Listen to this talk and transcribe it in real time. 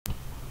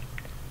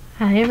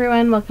Hi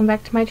everyone, welcome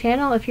back to my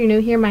channel. If you're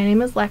new here, my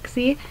name is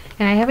Lexi,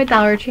 and I have a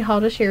Dollar Tree haul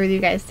to share with you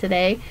guys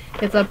today.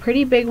 It's a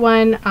pretty big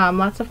one,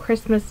 lots of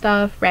Christmas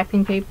stuff,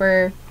 wrapping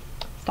paper,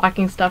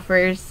 stocking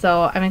stuffers,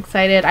 so I'm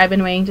excited. I've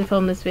been waiting to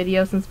film this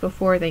video since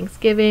before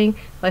Thanksgiving,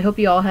 so I hope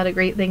you all had a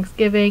great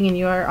Thanksgiving and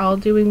you are all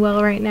doing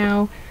well right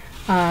now.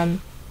 So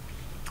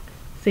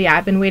yeah,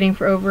 I've been waiting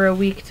for over a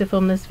week to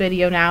film this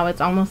video now.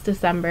 It's almost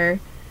December.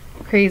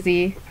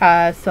 Crazy.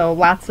 So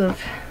lots of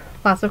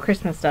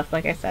Christmas stuff,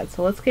 like I said.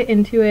 So let's get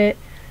into it.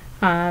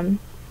 I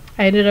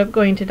ended up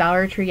going to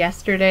Dollar Tree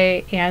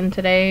yesterday and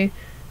today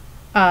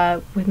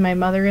with my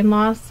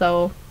mother-in-law,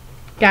 so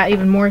got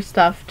even more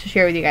stuff to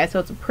share with you guys. So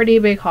it's a pretty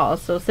big haul.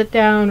 So sit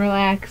down,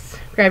 relax,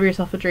 grab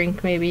yourself a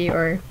drink maybe,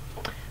 or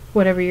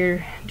whatever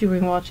you're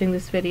doing watching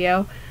this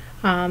video.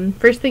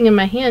 First thing in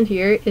my hand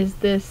here is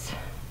this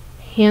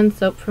hand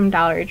soap from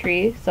Dollar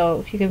Tree. So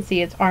if you can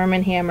see, it's Arm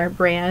 & Hammer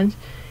brand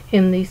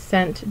in the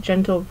scent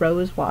Gentle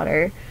Rose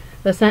Water.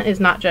 The scent is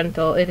not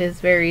gentle, it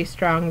is very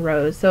strong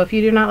rose. So if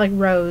you do not like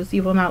rose,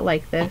 you will not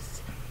like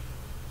this.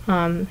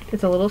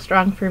 It's a little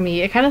strong for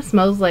me. It kind of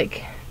smells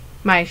like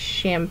my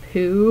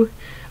shampoo.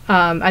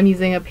 I'm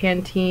using a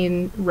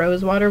Pantene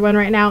Rose Water one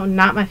right now.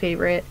 Not my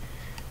favorite.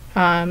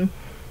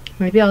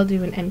 Maybe I'll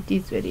do an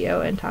empties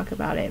video and talk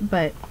about it,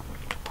 but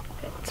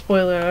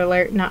spoiler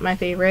alert, not my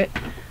favorite.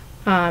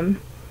 But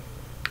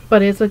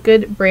it's a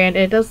good brand.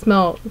 It does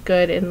smell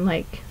good in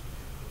like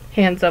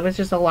hand soap. It's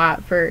just a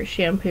lot for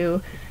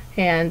shampoo.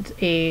 And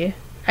I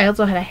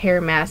also had a hair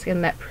mask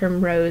in that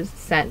primrose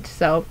scent,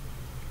 so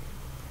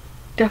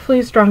definitely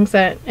a strong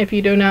scent. If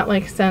you do not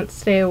like scent,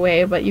 stay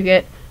away, but you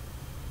get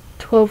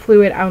 12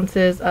 fluid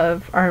ounces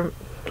of Arm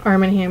 &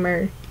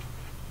 Hammer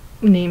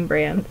name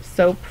brand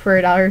soap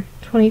for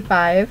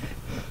 $1.25.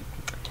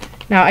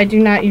 Now, I do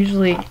not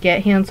usually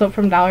get hand soap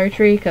from Dollar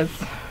Tree because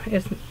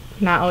it's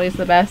not always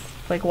the best,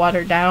 like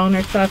watered down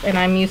or stuff, and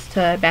I'm used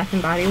to Bath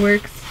 & Body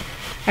Works.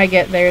 I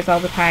get theirs all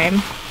the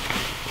time.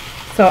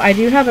 So I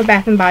do have a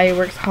Bath & Body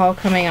Works haul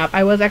coming up.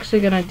 I was actually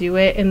going to do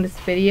it in this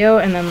video,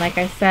 and then like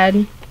I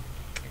said,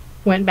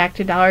 went back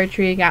to Dollar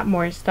Tree, got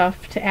more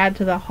stuff to add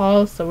to the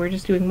haul, so we're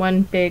just doing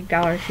one big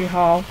Dollar Tree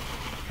haul,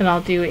 and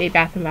I'll do a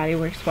Bath & Body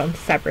Works one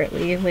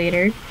separately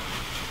later.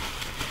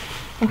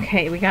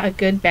 Okay, we got a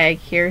good bag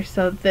here.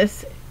 So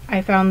this,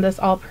 I found this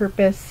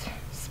all-purpose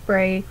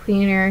spray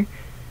cleaner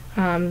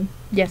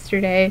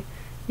yesterday.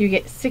 You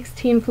get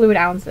 16 fluid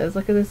ounces.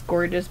 Look at this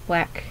gorgeous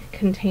black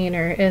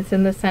container. It's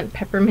in the scent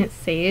Peppermint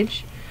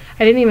Sage.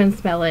 I didn't even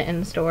smell it in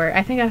the store.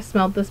 I think I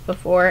smelled this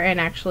before and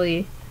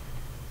actually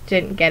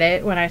didn't get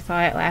it when I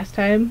saw it last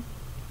time.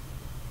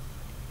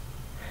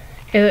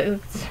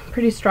 It's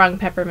pretty strong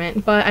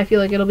peppermint, but I feel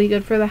like it'll be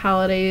good for the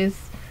holidays.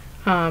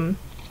 Because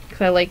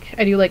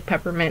I do like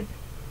peppermint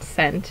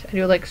scent. I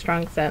do like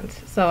strong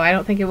scents, so I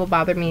don't think it will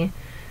bother me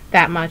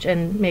that much,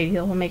 and maybe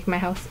it will make my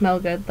house smell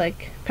good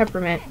like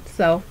peppermint.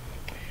 So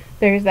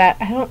there's that.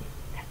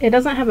 It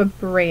doesn't have a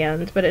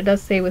brand, but it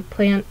does say with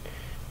plant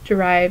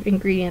derived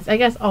ingredients. I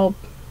guess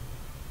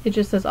it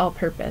just says all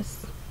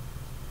purpose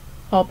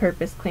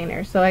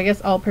cleaner. So I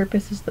guess all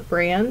purpose is the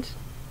brand.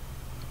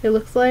 It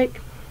looks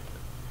like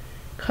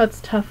cuts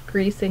tough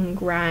grease and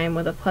grime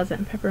with a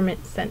pleasant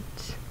peppermint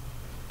scent.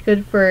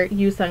 Good for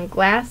use on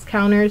glass,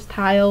 counters,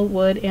 tile,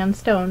 wood, and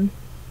stone.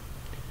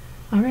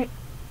 Alright,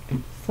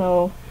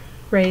 so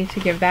ready to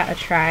give that a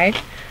try.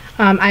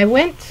 I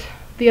went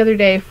the other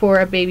day for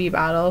a baby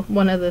bottle,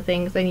 one of the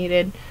things I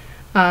needed,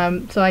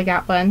 so I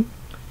got one,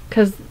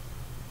 because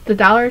the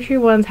Dollar Tree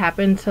ones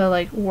happen to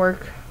like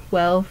work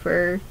well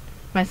for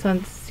my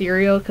son's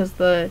cereal because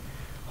the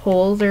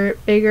holes are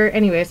bigger.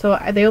 Anyway, so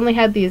they only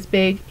had these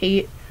big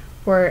 8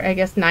 or I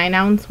guess 9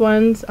 ounce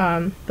ones.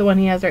 The one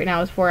he has right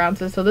now is 4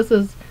 ounces, so this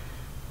is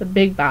the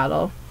big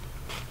bottle.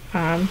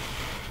 So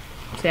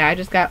yeah, I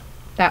just got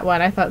that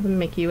one. I thought the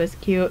Mickey was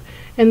cute,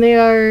 and they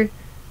are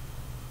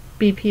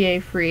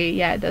BPA free.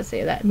 Yeah, it does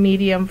say that.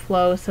 Medium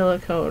flow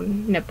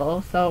silicone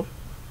nipple. So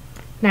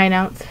 9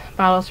 ounce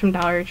bottles from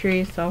Dollar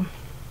Tree, so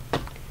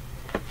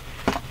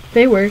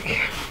they work.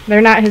 They're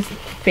not his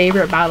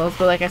favorite bottles,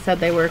 but like I said,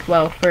 they work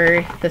well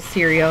for the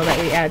cereal that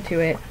we add to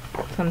it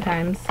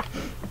sometimes.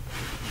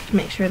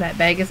 Make sure that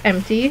bag is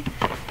empty.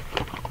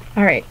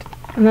 Alright,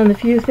 and then the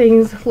few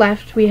things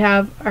left we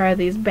have are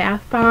these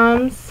bath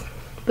bombs.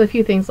 The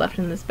few things left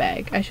in this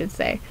bag, I should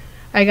say.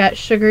 I got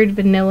sugared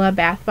vanilla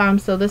bath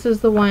bombs. So this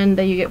is the one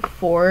that you get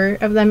 4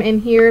 of them in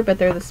here, but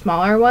they're the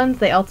smaller ones.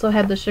 They also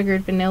had the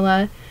sugared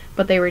vanilla,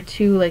 but they were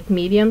 2 like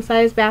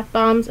medium-sized bath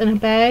bombs in a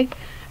bag.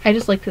 I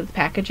just liked the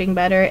packaging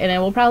better, and it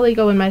will probably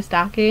go in my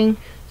stocking,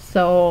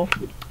 so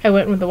I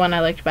went with the one I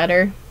liked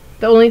better.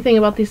 The only thing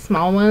about these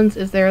small ones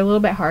is they're a little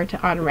bit hard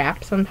to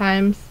unwrap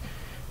sometimes,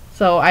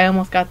 so I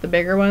almost got the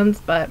bigger ones,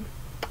 but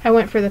I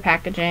went for the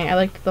packaging. I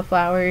liked the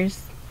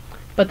flowers,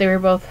 but they were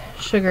both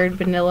sugared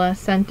vanilla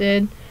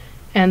scented.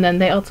 And then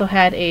they also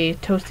had a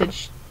toasted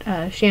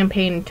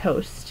champagne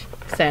toast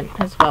scent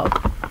as well.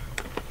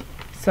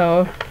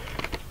 So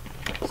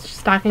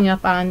stocking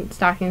up on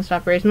stocking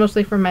stuffers,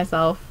 mostly for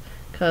myself,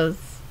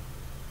 because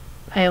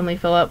I only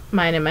fill up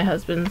mine and my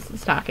husband's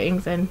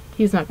stockings, and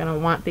he's not going to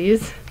want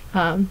these.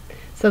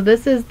 So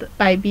this is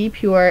by Be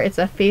Pure. It's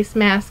a face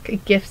mask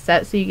gift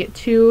set, so you get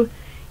 2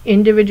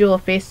 individual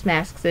face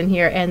masks in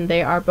here, and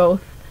they are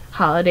both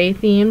holiday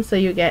themed. So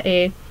you get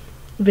a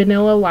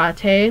vanilla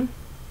latte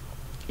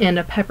and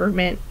a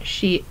peppermint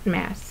sheet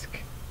mask.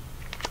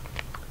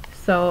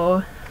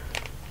 So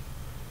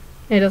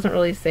it doesn't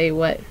really say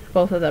what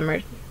both of them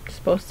are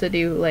supposed to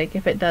do, like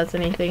if it does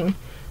anything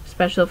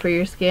special for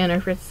your skin or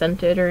if it's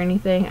scented or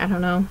anything. I don't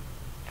know.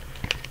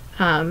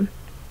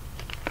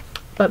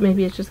 But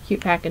maybe it's just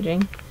cute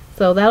packaging.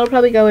 So that'll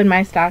probably go in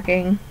my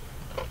stocking.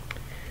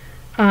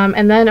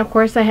 And then of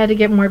course I had to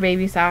get more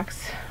baby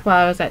socks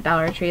while I was at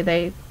Dollar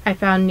Tree. I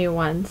found new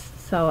ones,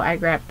 so I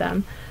grabbed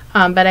them.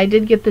 But I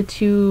did get the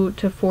 2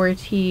 to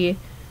 4T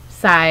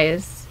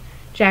size.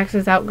 Jax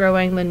is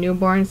outgrowing the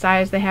newborn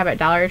size they have at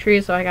Dollar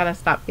Tree, so I gotta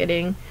stop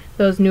getting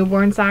those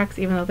newborn socks,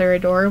 even though they're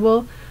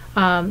adorable.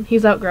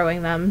 He's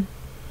outgrowing them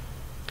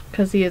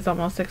because he is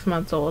almost 6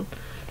 months old.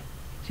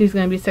 He's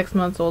going to be 6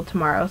 months old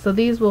tomorrow, so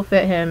these will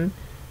fit him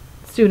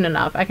soon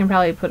enough. I can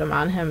probably put them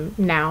on him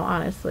now,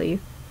 honestly.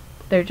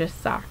 They're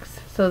just socks.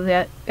 So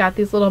that got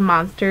these little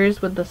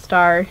monsters with the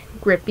star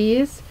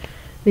grippies.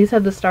 These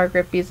have the star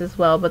grippies as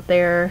well, but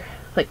they're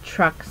like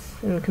trucks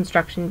and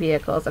construction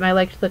vehicles, and I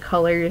liked the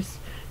colors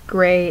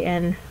gray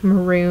and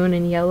maroon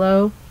and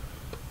yellow.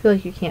 I feel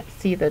like you can't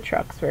see the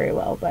trucks very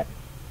well, but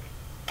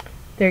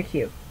they're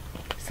cute.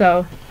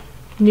 So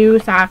new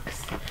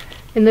socks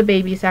in the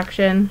baby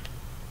section.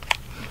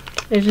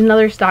 There's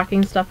another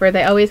stocking stuffer.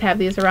 They always have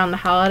these around the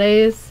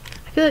holidays.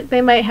 I feel like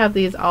they might have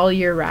these all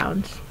year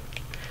round.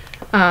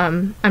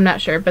 I'm not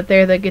sure, but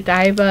they're the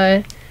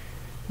Godiva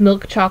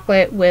milk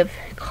chocolate with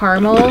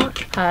caramel.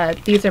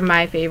 These are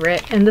my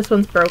favorite, and this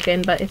one's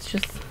broken, but it's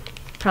just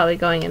probably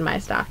going in my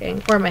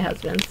stocking or my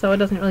husband's, so it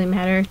doesn't really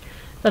matter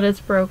that it's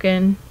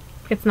broken.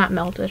 It's not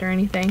melted or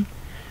anything.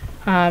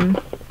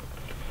 It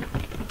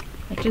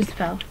just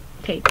fell.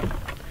 Tape.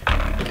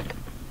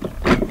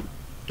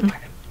 Okay.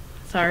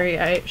 Sorry,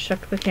 I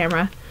shook the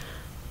camera.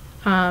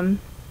 So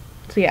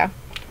yeah,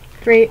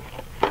 great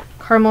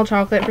caramel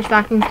chocolate for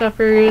stocking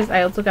stuffers.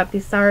 I also got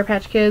these Sour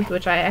Patch Kids,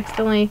 which I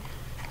accidentally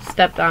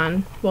stepped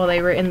on while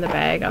they were in the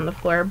bag on the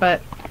floor,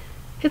 but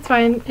it's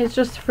fine. It's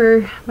just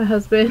for my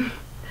husband.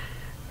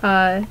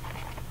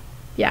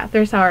 Yeah,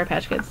 they're Sour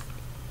Patch Kids,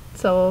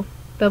 so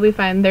they'll be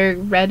fine. They're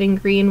red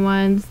and green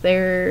ones.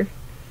 They're,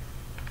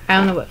 I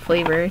don't know what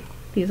flavor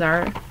these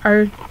are.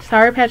 Are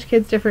Sour Patch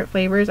Kids different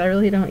flavors? I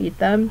really don't eat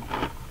them.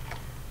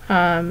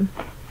 Because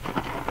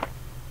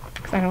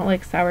I don't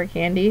like sour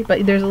candy,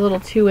 but there's a little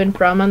to and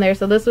from on there.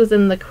 So this was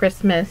in the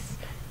Christmas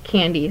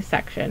candy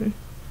section.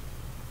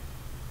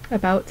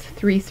 About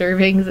 3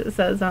 servings, it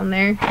says on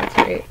there. That's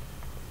right.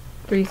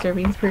 3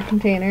 servings per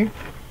container.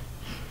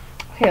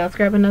 Okay, let's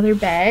grab another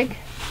bag.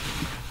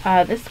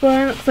 This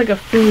one looks like a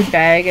food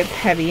bag. It's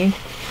heavy.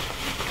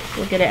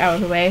 We'll get it out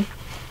of the way.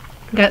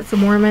 Got some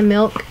more of my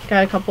milk.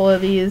 Got a couple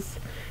of these.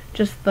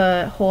 Just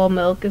the whole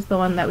milk is the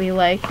one that we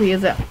like. We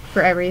use it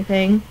for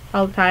everything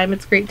all the time.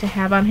 It's great to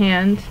have on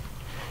hand.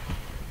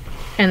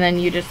 And then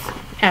you just,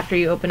 after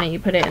you open it, you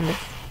put it in the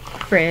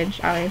fridge,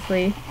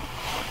 obviously.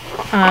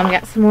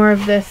 Got some more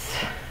of this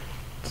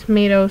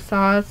tomato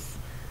sauce.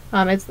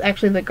 It's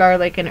actually the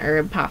garlic and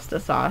herb pasta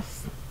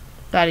sauce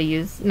that I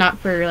use, not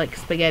for like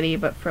spaghetti,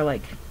 but for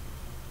like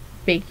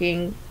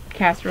baking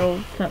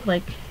casseroles, that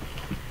like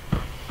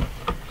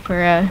for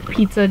a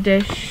pizza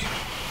dish.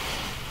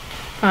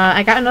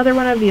 I got another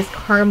one of these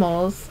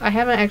caramels. I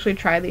haven't actually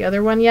tried the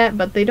other one yet,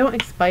 but they don't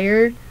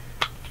expire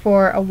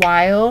for a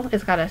while.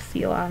 It's got a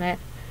seal on it.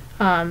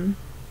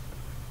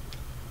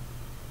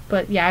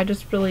 But yeah, I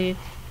just really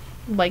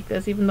like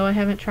this, even though I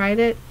haven't tried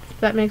it, if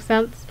that makes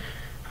sense.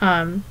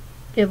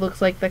 It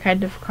looks like the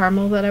kind of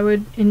caramel that I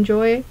would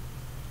enjoy.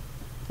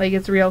 Like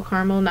it's real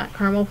caramel, not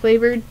caramel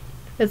flavored.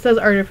 It says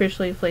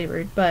artificially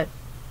flavored, but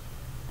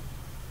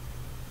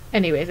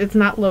anyways, it's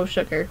not low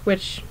sugar,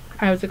 which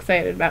I was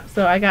excited about.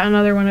 So I got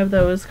another one of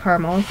those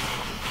caramels.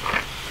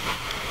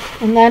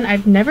 And then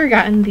I've never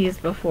gotten these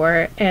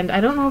before, and I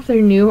don't know if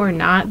they're new or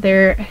not.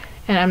 They're,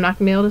 and I'm not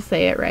going to be able to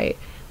say it right,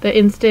 the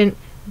instant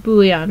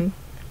bouillon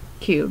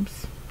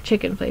cubes,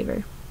 chicken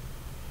flavor.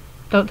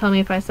 Don't tell me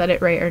if I said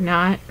it right or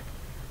not.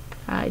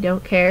 I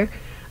don't care.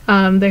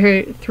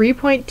 They're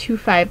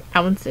 3.25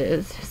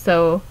 ounces,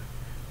 so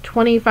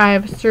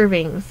 25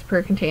 servings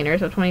per container,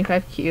 so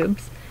 25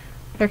 cubes.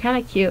 They're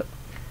kind of cute.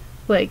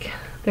 Like,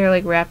 they're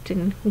like wrapped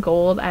in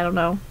gold. I don't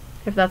know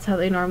if that's how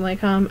they normally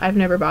come. I've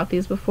never bought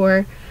these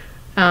before.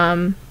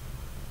 I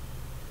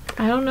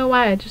don't know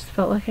why, I just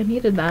felt like I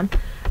needed them.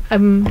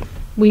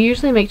 We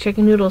usually make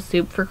chicken noodle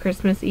soup for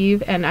Christmas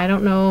Eve, and I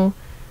don't know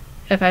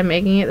if I'm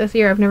making it this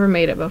year. I've never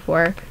made it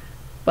before,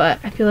 but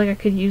I feel like I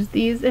could use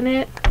these in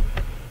it.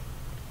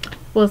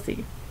 We'll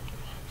see.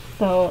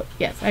 So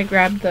yes, I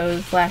grabbed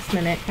those last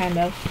minute, kind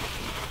of.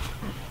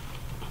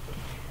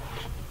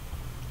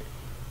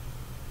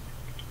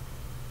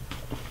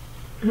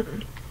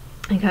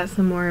 I got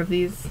some more of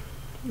these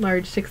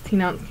large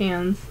 16-ounce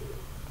cans.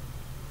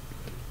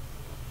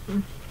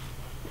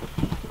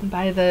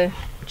 by the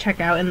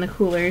checkout in the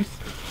coolers.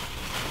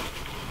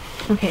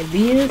 Okay,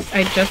 these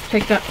I just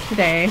picked up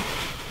today.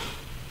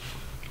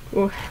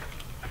 Ooh.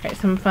 Alright,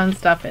 some fun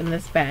stuff in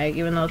this bag,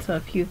 even though it's a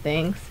few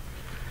things.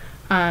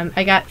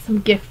 I got some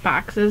gift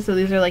boxes, so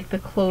these are like the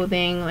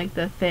clothing, like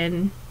the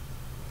thin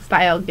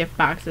style gift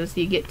boxes.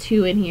 So you get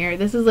 2 in here.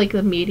 This is like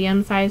the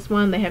medium sized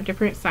one. They have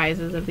different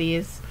sizes of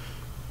these.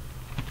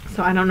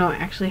 So I don't know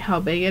actually how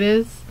big it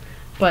is,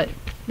 but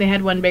they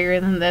had one bigger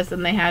than this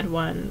and they had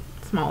one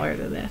smaller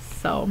than this.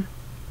 So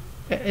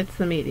it's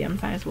the medium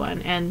sized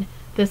one. And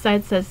this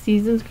side says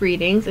Season's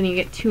Greetings, and you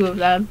get 2 of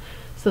them.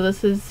 So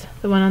this is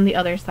the one on the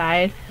other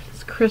side.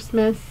 It's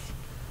Christmas,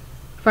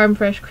 Farm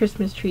Fresh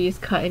Christmas trees,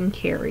 cut and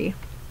carry.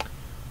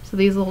 So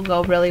these will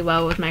go really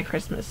well with my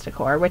Christmas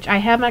decor, which I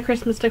have my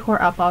Christmas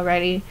decor up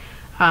already.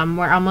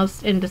 We're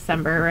almost in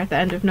December. We're at the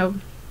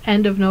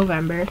end of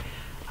November.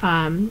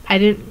 I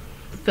didn't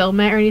film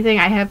it or anything.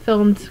 I have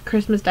filmed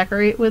Christmas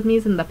Decorate With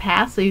Me's in the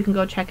past, so you can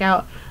go check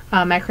out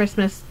my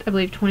Christmas, I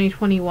believe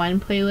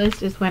 2021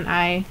 playlist is when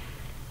I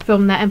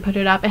filmed that and put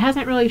it up. It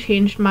hasn't really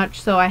changed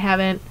much, so I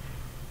haven't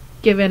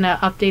given an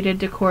updated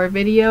decor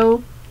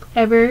video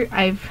ever.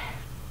 I've,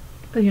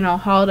 you know,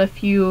 hauled a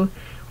few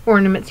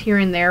ornaments here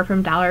and there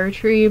from Dollar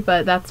Tree,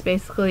 but that's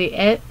basically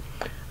it.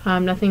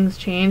 Nothing's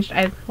changed.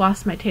 I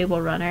lost my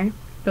table runner.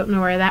 Don't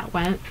know where that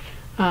went.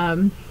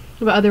 But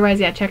otherwise,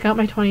 yeah, check out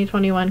my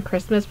 2021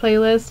 Christmas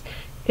playlist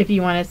if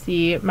you want to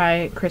see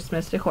my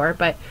Christmas decor.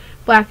 But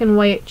black and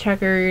white,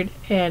 checkered,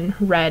 and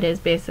red is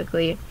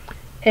basically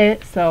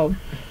it. So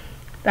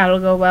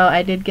that'll go well.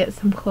 I did get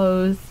some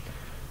clothes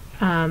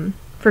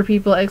for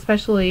people,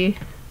 especially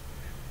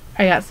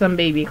I got some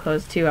baby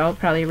clothes too. I'll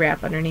probably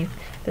wrap underneath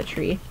the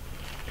tree.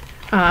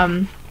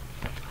 I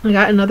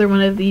got another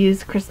one of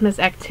these Christmas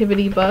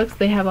activity books.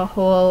 They have a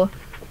whole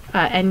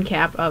end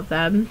cap of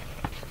them.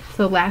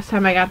 So last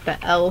time I got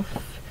the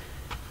elf,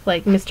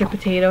 like Mr.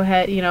 Potato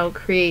Head, you know,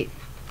 create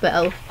the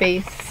elf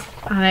face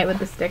on it with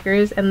the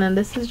stickers. And then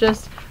this is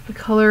just a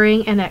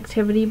coloring and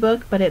activity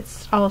book, but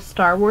it's all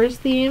Star Wars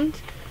themed.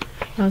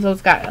 So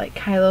it's got like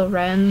Kylo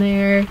Ren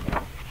there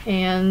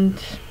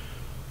and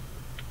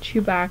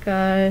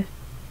Chewbacca,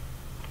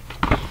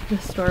 the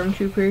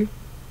Stormtrooper.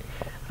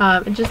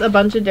 Just a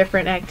bunch of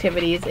different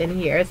activities in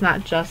here. It's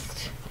not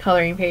just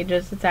coloring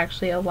pages. It's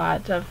actually a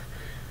lot of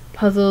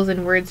puzzles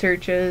and word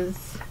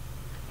searches,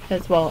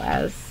 as well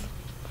as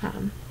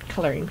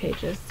coloring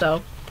pages.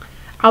 So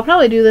I'll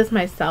probably do this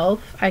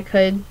myself. I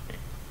could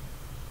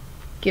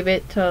give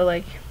it to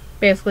like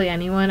basically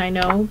anyone I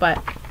know, but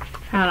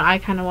I don't know, I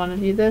kind of want to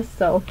do this.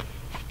 So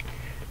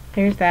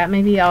there's that.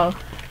 Maybe I'll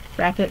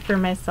wrap it for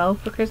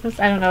myself for Christmas.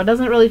 I don't know. It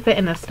doesn't really fit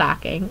in a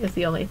stocking is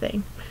the only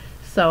thing.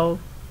 So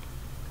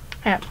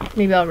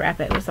maybe I'll wrap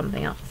it with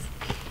something else.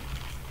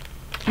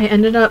 I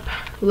ended up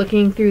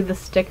looking through the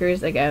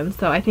stickers again.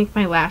 So I think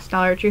my last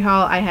Dollar Tree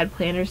haul, I had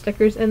planner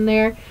stickers in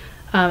there.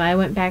 I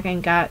went back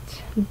and got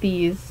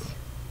these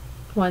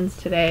ones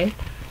today.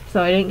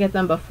 So I didn't get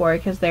them before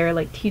because they're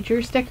like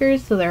teacher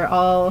stickers. So they're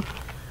all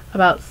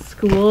about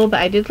school.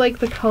 But I did like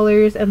the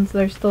colors, and so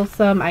there's still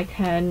some I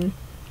can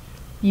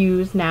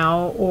use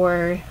now.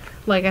 Or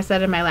like I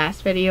said in my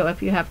last video,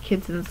 if you have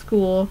kids in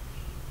school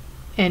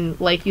and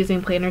like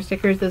using planner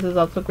stickers, this is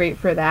also great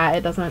for that.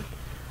 It doesn't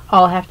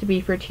all have to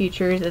be for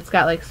teachers. It's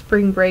got like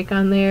spring break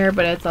on there,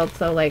 but it's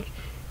also like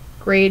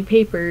grade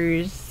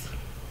papers,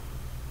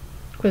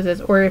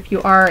 quizzes, or if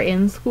you are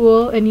in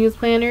school and use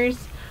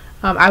planners.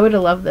 I would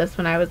have loved this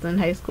when I was in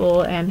high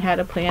school and had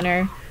a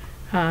planner.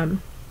 So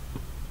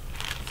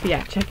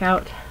yeah, check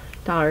out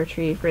Dollar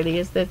Tree for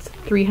these. That's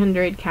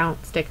 300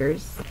 count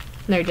stickers,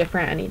 and they're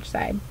different on each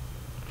side.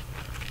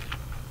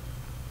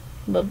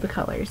 Love the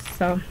colors.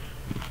 So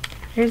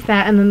there's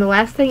that. And then the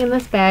last thing in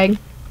this bag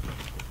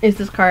is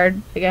this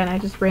card. Again, I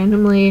just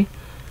randomly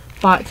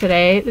bought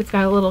today. It's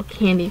got a little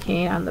candy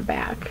cane on the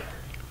back.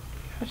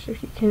 Gosh,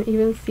 if you can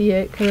even see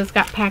it, because it's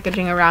got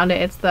packaging around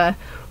it. It's the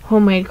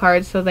homemade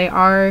cards, so they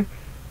are,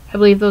 I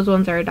believe those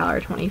ones are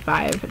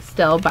 $1.25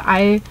 still, but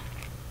I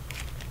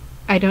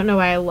don't know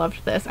why I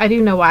loved this. I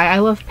do know why. I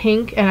love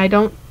pink, and I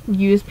don't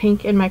use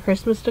pink in my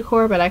Christmas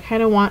decor, but I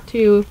kind of want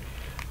to,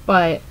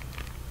 but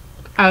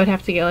I would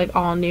have to get like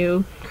all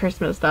new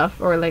Christmas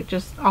stuff, or like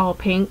just all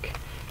pink,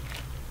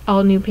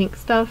 all new pink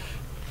stuff,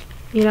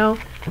 you know.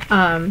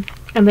 And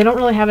they don't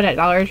really have it at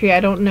Dollar Tree. I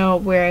don't know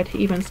where to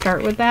even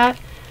start with that.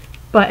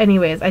 But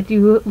anyways, I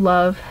do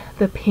love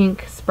the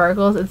pink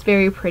sparkles. It's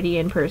very pretty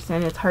in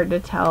person. It's hard to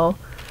tell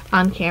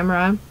on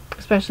camera,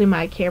 especially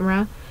my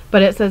camera.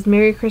 But it says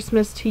Merry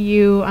Christmas to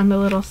you on the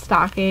little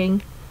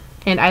stocking,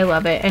 and I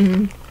love it.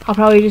 And I'll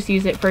probably just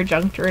use it for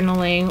junk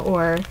journaling,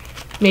 or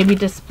maybe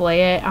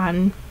display it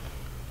on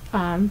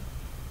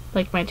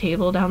like my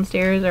table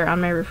downstairs or on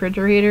my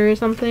refrigerator or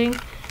something,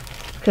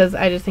 because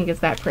I just think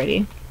it's that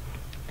pretty.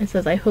 It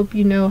says, I hope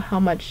you know how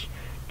much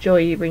joy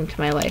you bring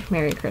to my life.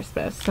 Merry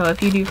Christmas. So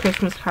if you do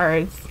Christmas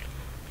cards,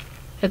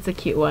 it's a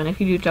cute one.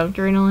 If you do junk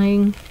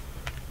journaling,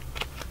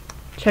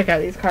 check out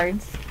these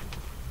cards.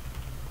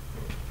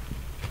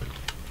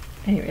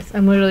 Anyways,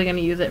 I'm literally going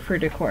to use it for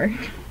decor.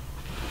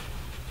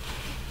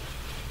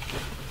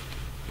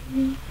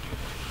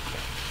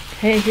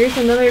 Okay, here's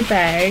another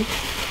bag.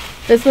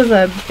 This was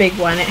a big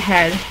one. It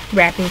had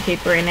wrapping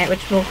paper in it,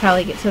 which we'll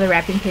probably get to the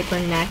wrapping paper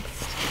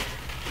next.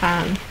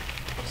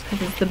 Just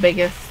because it's the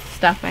biggest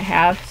stuff I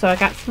have. So I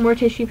got some more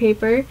tissue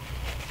paper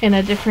in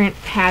a different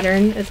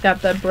pattern. It's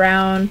got the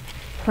brown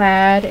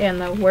plaid and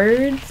the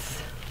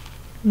words.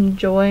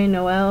 Joy,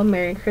 Noel,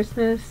 Merry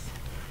Christmas.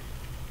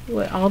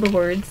 All the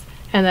words.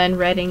 And then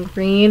red and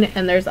green.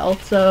 And there's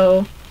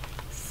also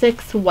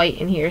 6 white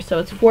in here. So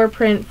it's 4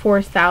 print,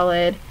 4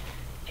 solid,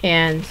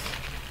 and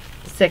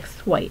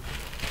 6 white.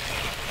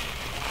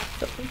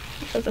 So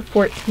that's a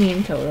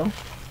 14 total.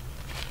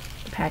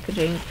 The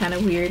packaging is kind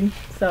of weird,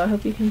 so I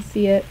hope you can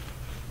see it.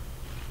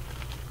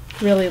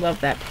 Really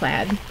love that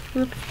plaid.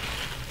 Oops.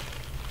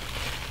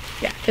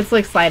 Yeah, it's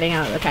like sliding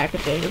out of the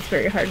packaging. It's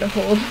very hard to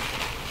hold.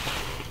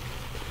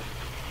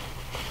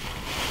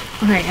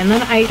 Alright, and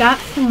then I got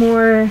some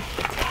more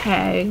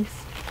tags.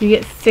 You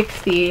get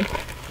 60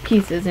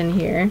 pieces in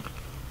here.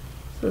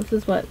 So this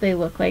is what they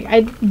look like.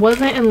 I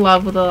wasn't in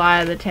love with a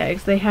lot of the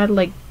tags. They had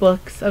like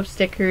books of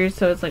stickers,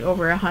 so it's like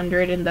over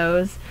 100 in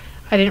those.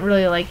 I didn't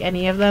really like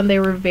any of them. They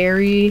were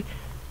very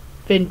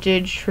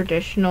vintage,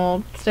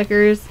 traditional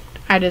stickers.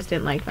 I just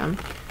didn't like them.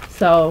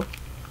 So,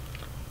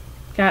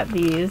 got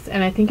these.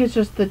 And I think it's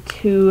just the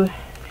 2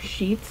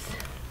 sheets,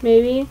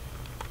 maybe.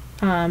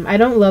 I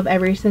don't love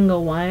every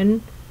single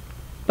one.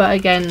 But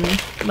again,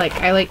 like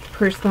I like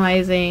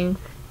personalizing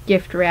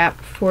gift wrap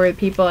for the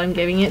people I'm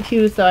giving it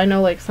to, so I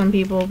know like some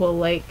people will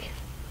like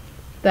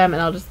them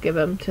and I'll just give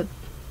them to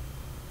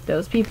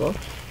those people,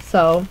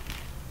 so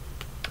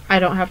I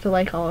don't have to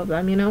like all of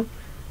them, you know.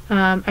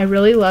 I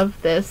really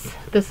love this.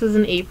 This is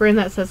an apron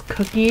that says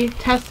cookie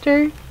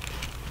tester.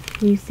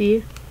 Can you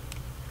see?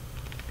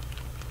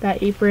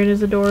 That apron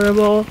is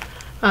adorable.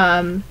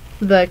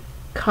 The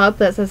cup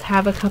that says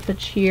have a cup of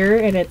cheer,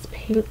 and it's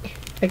pink.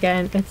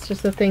 Again, it's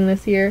just a thing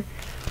this year.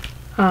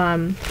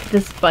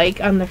 This bike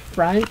on the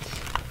front,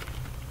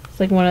 it's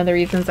like one of the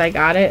reasons I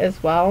got it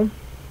as well.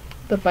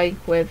 The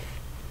bike with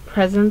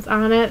presents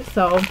on it.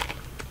 So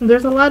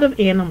there's a lot of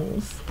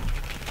animals.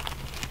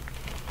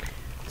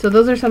 So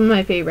those are some of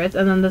my favorites.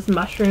 And then this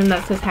mushroom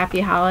that says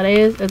Happy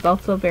Holidays is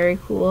also very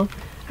cool.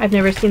 I've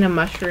never seen a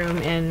mushroom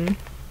in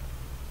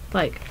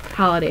like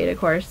holiday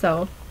decor,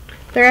 so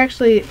they're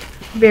actually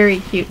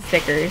very cute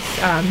stickers.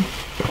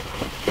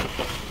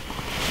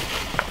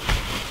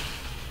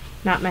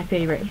 Not my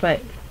favorite, but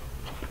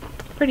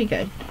pretty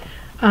good.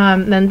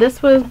 Then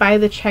this was by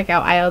the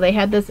checkout aisle. They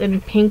had this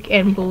in pink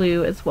and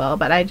blue as well,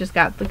 but I just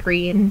got the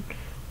green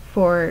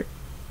for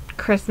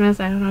Christmas.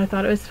 I don't know, I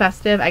thought it was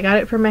festive. I got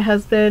it for my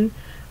husband.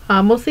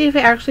 We'll see if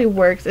it actually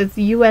works. It's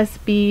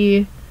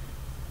USB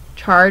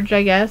charged,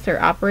 I guess, or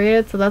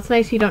operated, so that's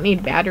nice. You don't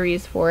need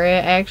batteries for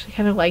it. I actually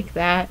kind of like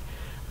that.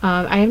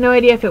 I have no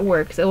idea if it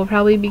works. It will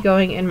probably be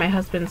going in my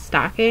husband's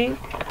stocking.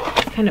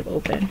 It's kind of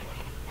open.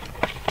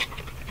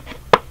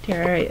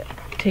 Here,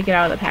 I take it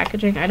out of the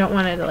packaging. I don't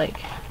want to like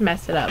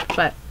mess it up,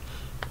 but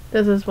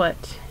this is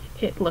what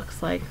it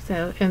looks like.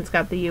 So, and it's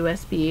got the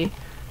USB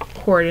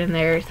cord in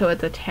there, so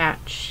it's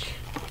attached.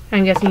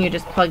 I'm guessing you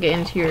just plug it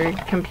into your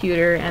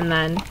computer and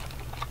then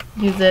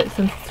use it,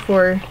 since it's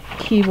for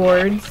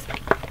keyboards,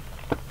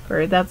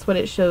 or that's what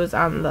it shows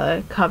on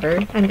the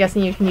cover. I'm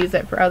guessing you can use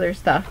it for other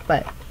stuff,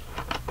 but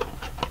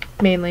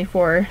mainly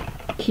for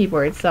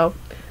keyboards. So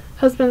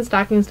husband's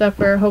stocking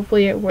stuffer,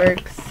 hopefully it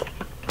works,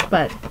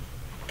 but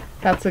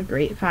that's a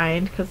great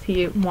find because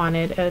he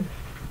wanted a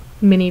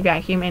mini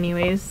vacuum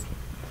anyways,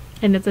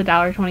 and it's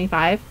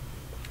 $1.25.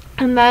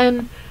 And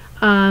then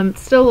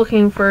still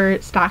looking for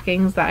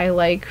stockings that I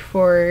like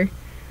for,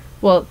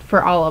 well,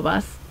 for all of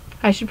us.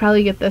 I should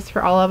probably get this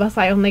for all of us.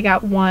 I only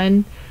got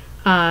one.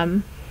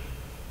 I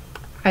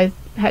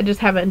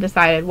just haven't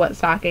decided what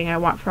stocking I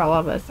want for all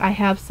of us. I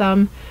have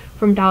some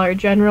from Dollar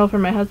General for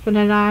my husband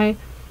and I.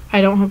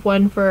 I don't have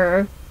one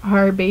for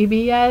our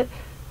baby yet.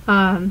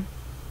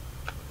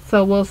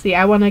 So we'll see.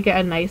 I want to get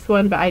a nice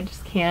one, but I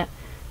just can't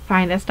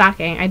find a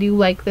stocking. I do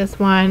like this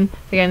one.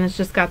 Again, it's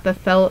just got the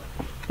felt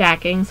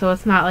backing, so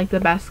it's not like the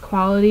best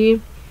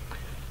quality.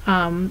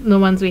 The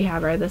ones we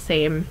have are the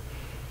same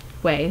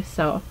way,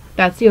 so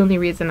that's the only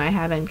reason I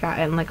haven't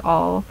gotten like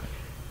all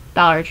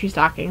Dollar Tree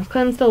stockings,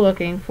 because I'm still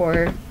looking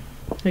for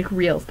like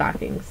real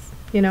stockings,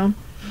 you know,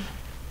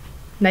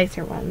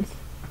 nicer ones.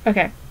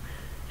 Okay,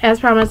 as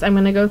promised, I'm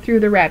going to go through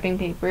the wrapping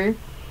paper.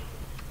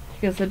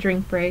 Here's a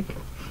drink break.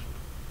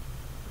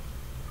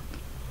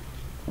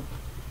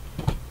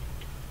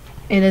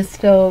 It is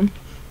still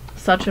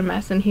such a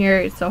mess in here.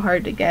 It's so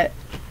hard to get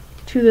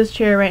to this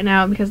chair right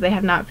now because they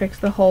have not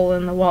fixed the hole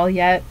in the wall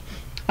yet.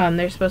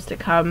 They're supposed to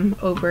come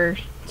over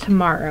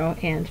tomorrow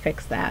and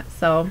fix that,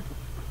 so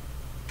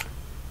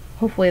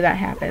hopefully that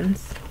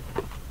happens.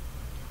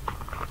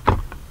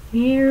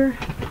 Here,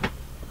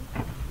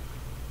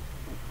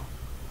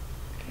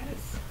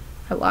 guys,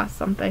 I lost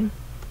something.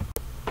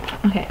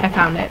 Okay, I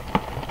found it.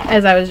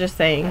 As I was just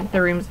saying,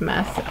 the room's a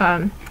mess.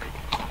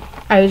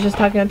 I was just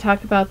talk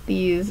about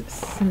these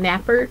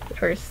snaps,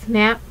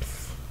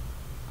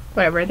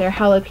 whatever, they're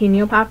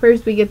jalapeno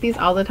poppers. We get these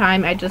all the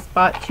time. I just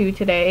bought 2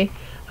 today,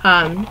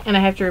 and I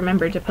have to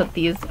remember to put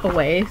these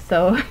away.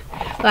 So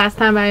last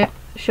time I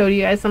showed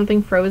you guys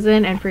something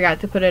frozen and forgot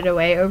to put it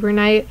away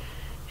overnight.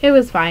 It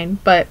was fine,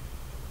 but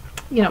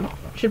you know,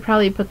 should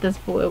probably put this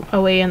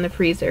away in the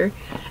freezer.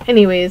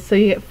 Anyways, so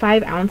you get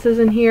 5 ounces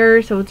in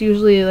here, so it's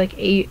usually like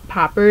 8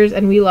 poppers,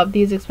 and we love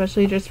these,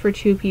 especially just for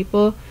 2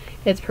 people.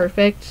 It's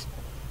perfect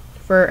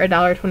for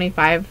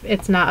 $1.25.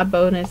 It's not a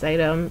bonus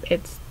item,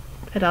 it's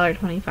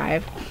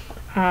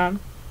 $1.25.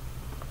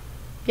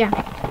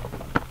 Yeah,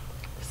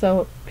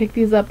 so pick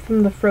these up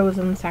from the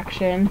frozen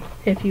section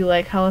if you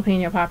like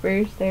jalapeno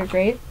poppers. They're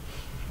great.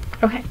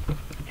 Okay,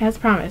 as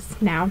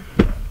promised, now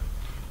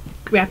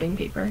wrapping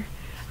paper.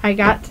 I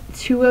got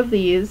 2 of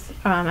these.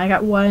 I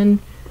got one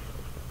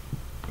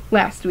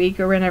last week,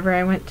 or whenever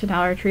I went to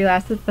Dollar Tree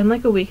last. It's been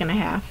like a week and a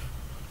half,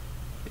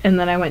 and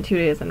then I went 2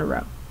 days in a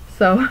row.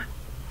 So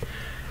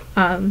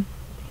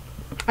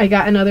I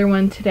got another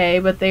one today,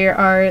 but they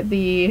are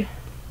the,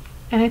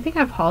 and I think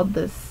I've hauled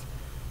this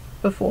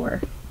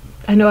before.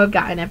 I know I've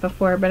gotten it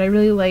before, but I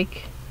really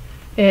like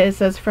it. It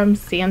says from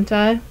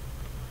Santa,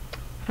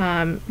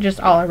 just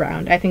all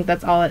around. I think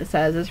that's all it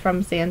says is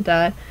from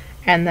Santa.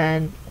 And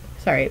then,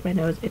 sorry, my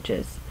nose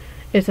itches.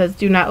 It says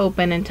do not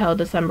open until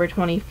December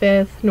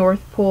 25th,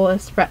 North Pole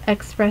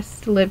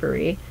Express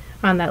delivery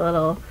on that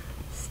little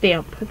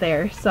stamp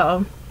there.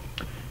 So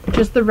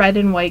just the red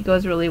and white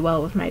goes really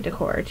well with my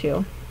decor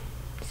too.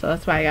 So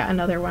that's why I got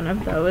another one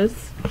of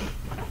those.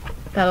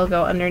 That'll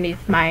go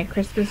underneath my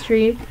Christmas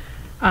tree.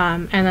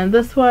 And then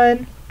this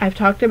one I've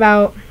talked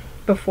about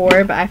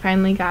before, but I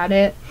finally got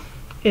it.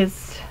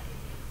 It's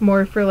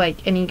more for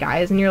like any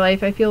guys in your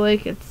life. I feel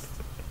like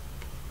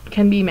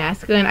can be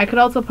masculine. I could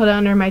also put it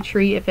under my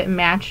tree if it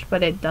matched,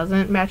 but it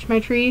doesn't match my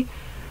tree.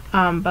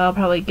 But I'll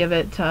probably give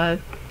it to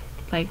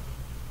like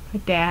a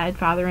dad,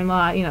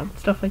 father-in-law, you know,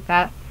 stuff like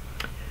that.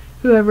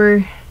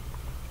 Whoever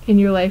in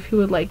your life who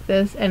would like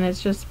this. And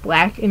it's just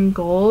black and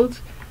gold,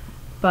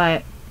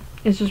 but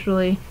it's just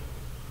really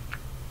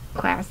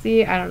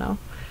classy. I don't know.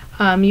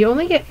 You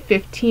only get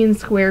 15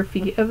 square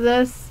feet of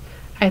this.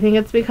 I think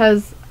it's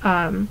because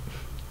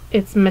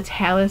it's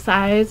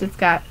metallicized. It's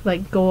got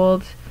like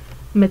gold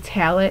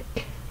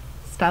metallic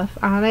stuff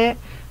on it.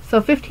 So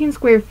 15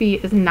 square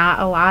feet is not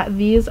a lot.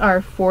 These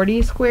are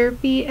 40 square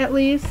feet at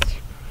least.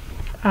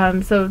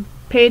 So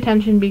pay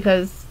attention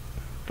because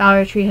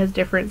Dollar Tree has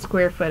different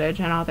square footage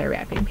on all their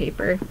wrapping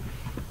paper.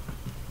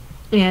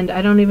 And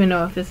I don't even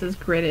know if this is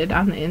gridded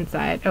on the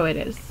inside. Oh, it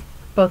is.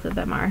 Both of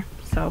them are.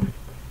 So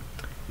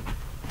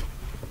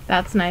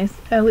that's nice,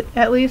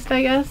 at least,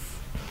 I guess.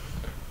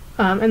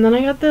 And then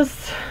I got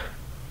this,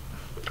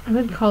 I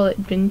would call it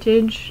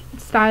vintage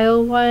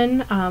style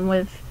one,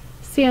 with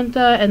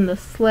Santa and the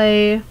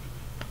sleigh.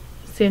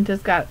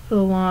 Santa's got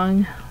the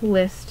long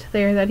list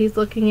there that he's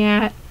looking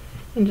at,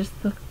 and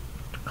just the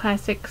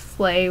classic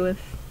sleigh with,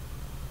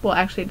 well,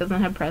 actually it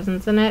doesn't have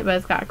presents in it, but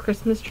it's got a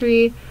Christmas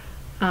tree,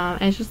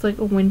 and it's just like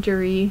a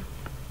wintry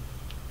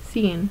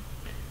scene.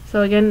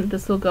 So again,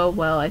 this will go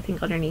well, I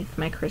think, underneath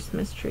my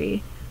Christmas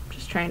tree. I'm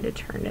just trying to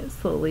turn it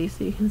slowly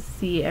so you can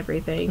see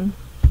everything.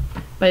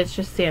 But it's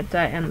just Santa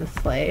and the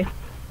sleigh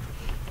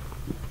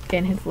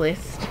in his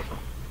list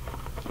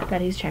that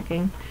he's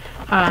checking.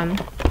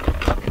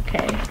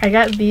 Okay, I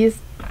got these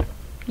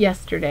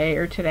yesterday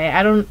or today.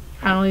 I don't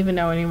even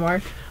know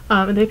anymore.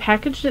 They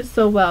packaged it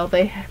so well.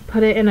 They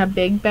put it in a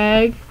big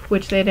bag,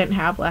 which they didn't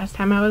have last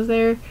time I was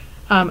there.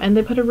 And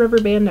they put a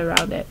rubber band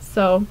around it.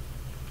 So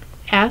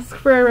ask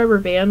for a rubber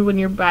band when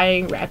you're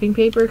buying wrapping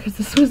paper, because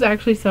this was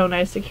actually so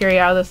nice to carry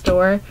out of the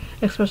store,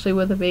 especially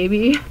with a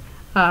baby.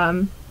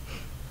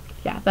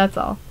 Yeah, that's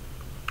all.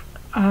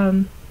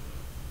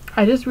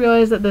 I just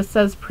realized that this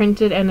says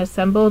printed and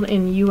assembled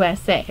in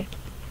USA.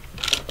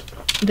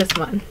 This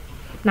one,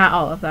 not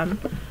all of them.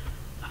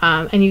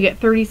 And you get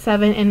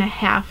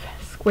 37.5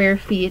 square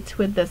feet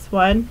with this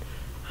one.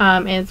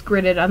 And it's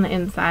gridded on the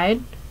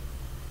inside.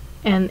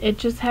 And it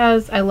just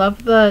has, I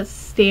love the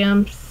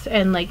stamps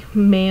and like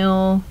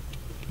mail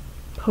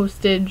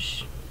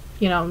postage,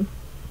 you know,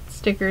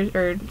 stickers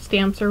or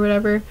stamps or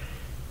whatever.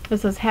 It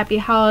says Happy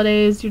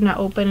Holidays, do not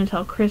open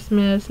until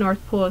Christmas,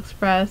 North Pole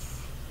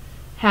Express,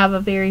 have a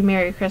very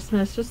Merry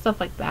Christmas, just stuff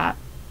like that.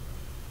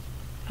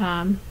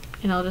 And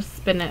I'll just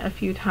spin it a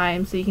few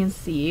times so you can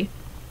see.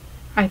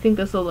 I think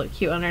this will look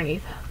cute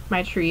underneath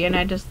my tree, and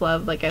I just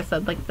love, like I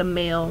said, like the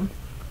mail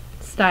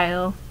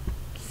style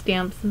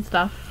stamps and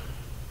stuff.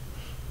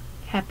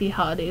 Happy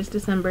Holidays,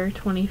 December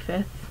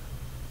 25th.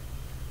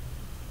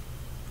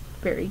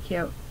 Very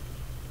cute.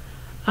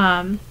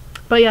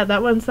 But yeah,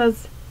 that one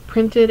says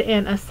printed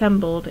and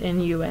assembled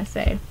in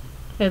USA.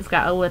 It's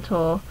got a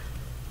little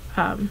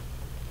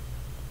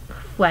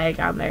flag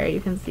on there, you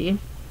can see.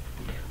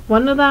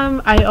 One of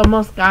them I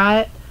almost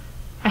got.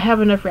 I have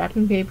enough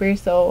wrapping paper,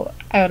 so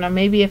I don't know,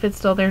 maybe if it's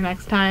still there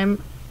next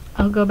time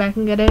I'll go back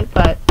and get it,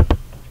 but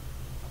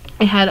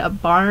it had a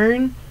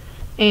barn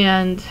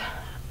and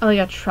like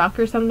a truck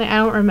or something, I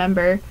don't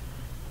remember,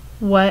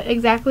 what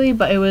exactly,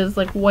 but it was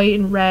like white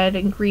and red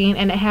and green,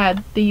 and it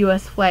had the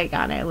US flag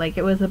on it. Like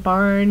it was a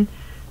barn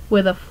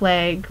with a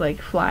flag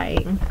like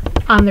flying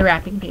on the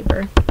wrapping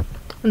paper.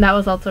 And that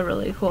was also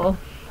really cool.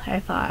 I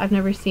thought, I've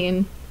never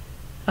seen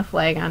a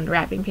flag on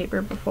wrapping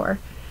paper before.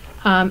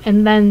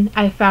 And then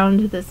I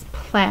found this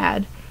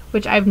plaid,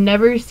 which I've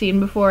never seen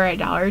before at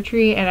Dollar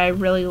Tree, and I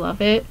really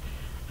love it.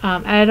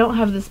 And I don't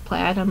have this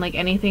plaid on like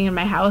anything in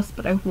my house,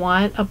 but I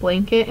want a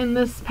blanket in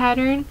this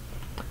pattern.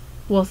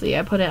 We'll see.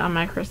 I put it on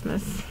my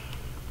Christmas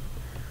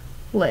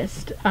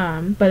list.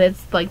 But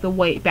it's like the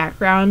white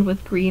background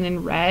with green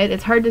and red.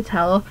 It's hard to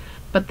tell,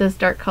 but this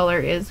dark color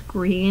is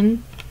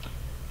green.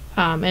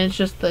 And it's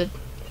just the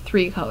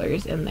 3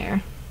 colors in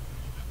there.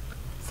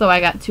 So I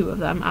got 2 of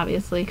them,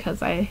 obviously,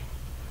 because I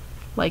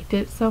liked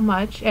it so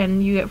much.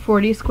 And you get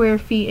 40 square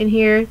feet in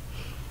here.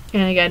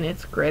 And again,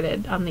 it's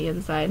gridded on the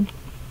inside,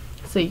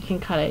 so you can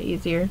cut it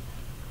easier.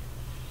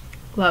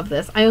 Love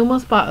this. I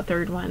almost bought a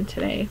 3rd one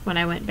today when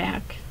I went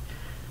back.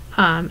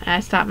 And I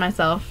stopped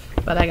myself,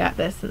 but I got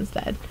this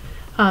instead.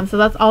 So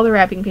that's all the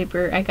wrapping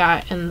paper I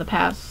got in the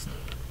past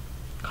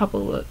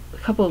couple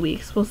of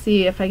weeks. We'll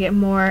see if I get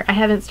more. I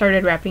haven't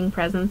started wrapping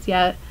presents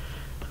yet.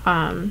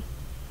 So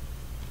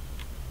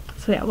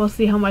yeah, we'll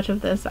see how much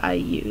of this I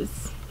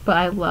use. But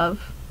I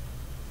love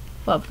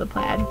the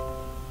plaid.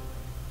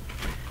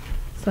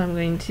 So I'm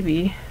going to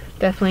be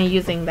definitely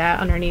using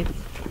that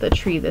underneath the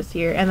tree this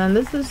year. And then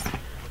this is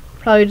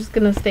probably just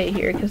going to stay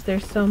here because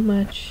there's so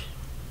much.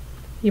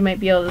 You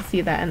might be able to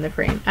see that in the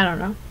frame. I don't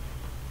know.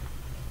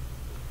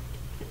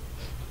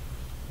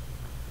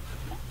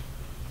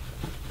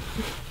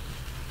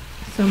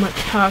 So much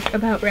talk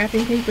about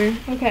wrapping paper.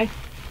 Okay.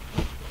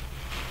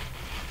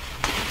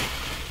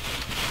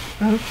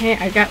 Okay,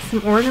 I got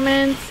some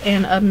ornaments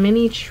and a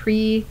mini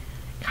tree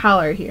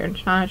collar here.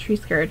 It's not a tree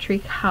skirt, a tree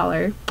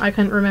collar. I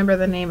couldn't remember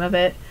the name of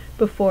it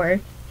before.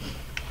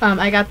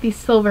 I got the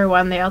silver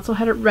one. They also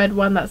had a red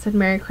one that said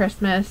Merry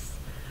Christmas,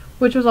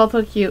 which was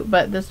also cute,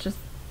 but this just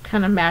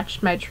kind of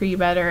matched my tree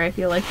better. I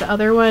feel like the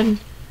other one,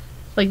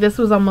 like this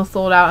was almost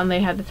sold out and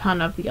they had a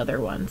ton of the other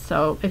one.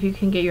 So if you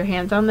can get your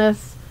hands on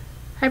this,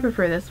 I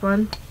prefer this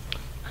one.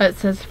 It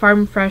says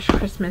Farm Fresh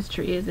Christmas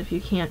Trees if you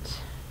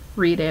can't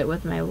read it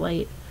with my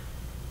light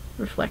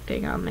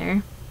reflecting on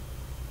there.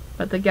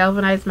 But the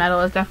galvanized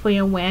metal is definitely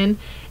a win.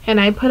 And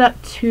I put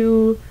up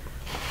 2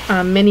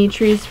 mini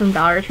trees from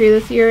Dollar Tree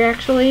this year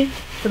actually,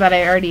 so that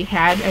I already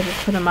had. I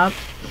just put them up.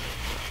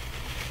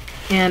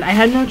 And I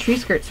had no tree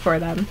skirts for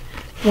them.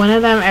 One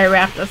of them I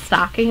wrapped a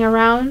stocking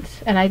around,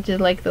 and I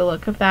did like the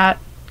look of that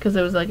because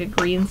it was like a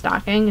green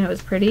stocking and it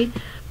was pretty,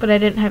 but I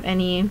didn't have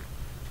any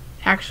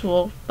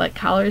actual like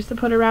collars to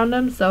put around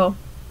them, so,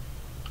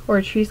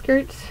 or tree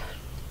skirts.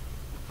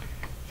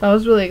 So I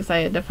was really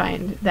excited to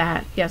find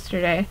that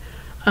yesterday.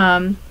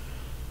 And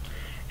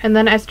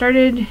then I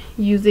started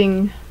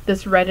using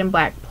this red and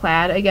black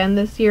plaid again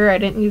this year. I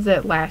didn't use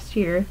it last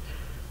year,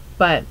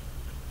 but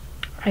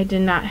I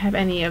did not have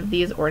any of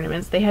these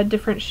ornaments. They had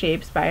different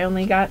shapes, but I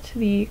only got to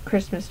the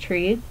Christmas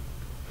tree.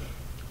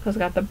 It's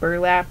got the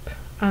burlap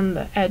on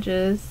the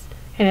edges,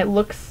 and it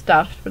looks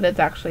stuffed, but it's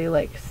actually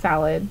like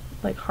solid,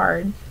 like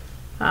hard.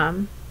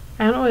 I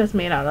don't know what it's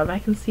made out of. I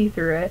can see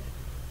through it,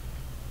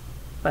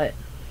 but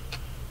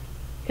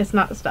it's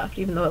not stuffed,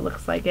 even though it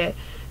looks like it.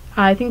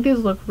 I think these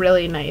look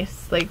really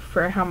nice, like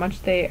for how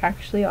much they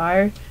actually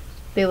are.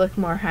 They look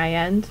more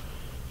high-end.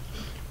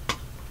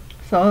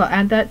 So I'll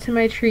add that to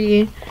my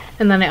tree.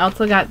 And then I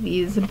also got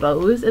these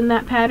bows in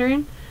that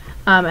pattern.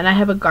 And I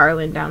have a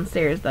garland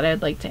downstairs that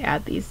I'd like to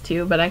add these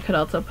to, but I could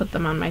also put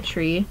them on my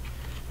tree.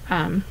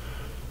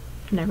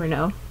 Never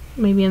know.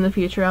 Maybe in the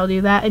future I'll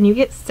do that. And you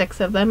get 6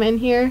 of them in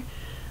here.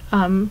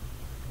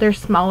 They're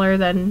smaller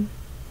than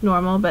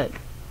normal, but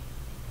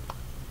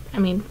I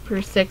mean,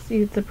 for 6,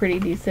 it's a pretty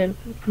decent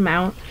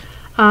amount.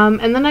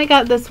 And then I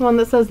got this one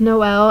that says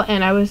Noel,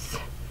 and I was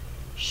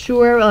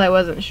sure, well, I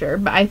wasn't sure,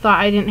 but I thought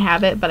I didn't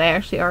have it, but I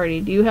actually already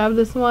do have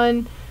this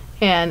one,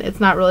 and it's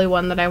not really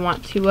one that I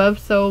want 2 of,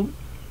 so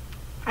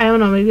I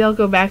don't know, maybe I'll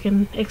go back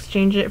and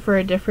exchange it for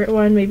a different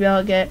one. Maybe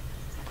I'll get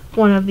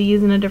one of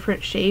these in a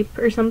different shape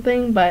or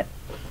something, but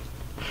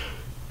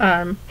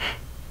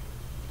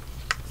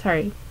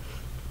sorry.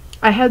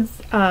 I had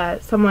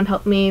someone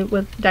help me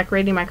with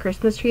decorating my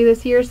Christmas tree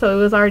this year, so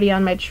it was already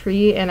on my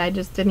tree and I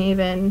just didn't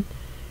even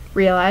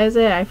realize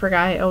it. I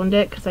forgot I owned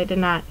it because I did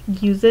not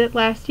use it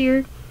last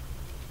year.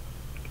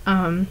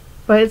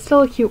 But it's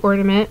still a cute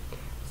ornament,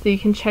 so you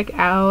can check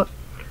out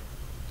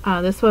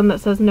this one that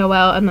says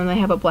Noel, and then they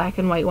have a black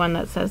and white one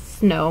that says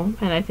Snow,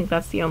 and I think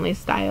that's the only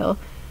style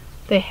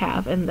they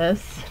have in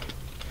this.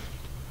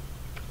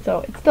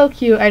 So it's still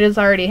cute. I just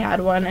already had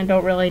one and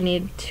don't really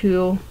need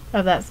 2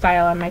 of that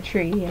style on my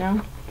tree, you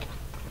know?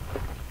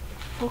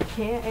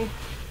 Okay.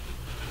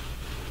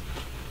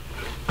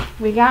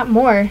 We got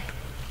more.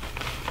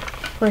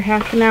 We're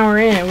half an hour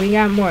in and we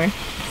got more.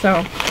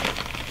 So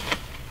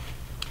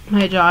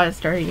my jaw is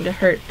starting to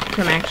hurt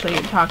from actually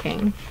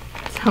talking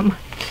so much.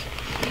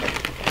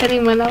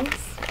 Anyone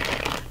else?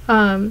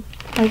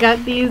 I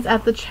got these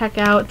at the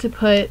checkout to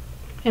put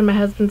in my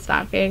husband's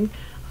stocking.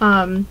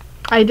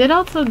 I did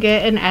also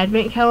get an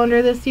advent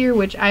calendar this year,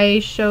 which I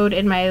showed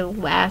in my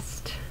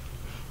last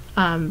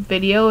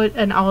video,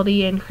 an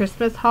Aldi and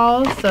Christmas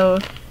haul, so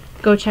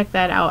go check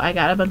that out. I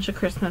got a bunch of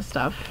Christmas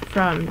stuff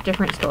from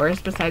different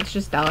stores besides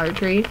just Dollar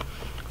Tree,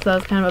 so that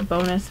was kind of a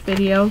bonus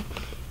video.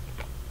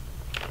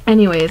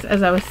 Anyways,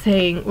 as I was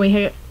saying,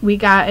 we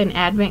got an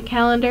advent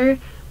calendar,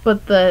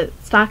 but the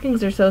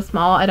stockings are so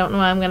small, I don't know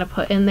what I'm going to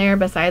put in there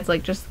besides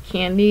like just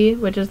candy,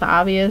 which is the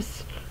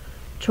obvious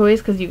choice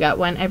because you got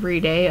one every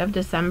day of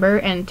December,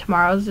 and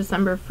tomorrow's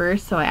December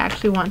 1st, so I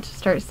actually want to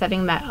start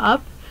setting that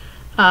up.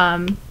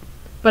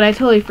 But I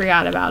totally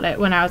forgot about it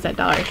when I was at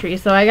Dollar Tree.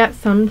 So I got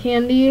some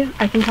candy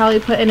I can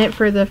probably put in it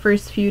for the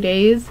first few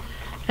days,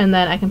 and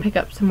then I can pick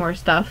up some more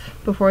stuff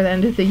before the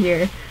end of the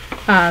year,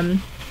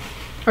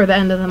 or the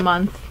end of the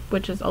month,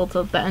 which is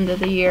also the end of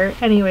the year.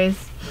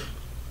 Anyways,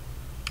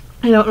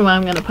 I don't know what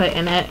I'm going to put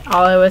in it.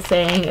 All I was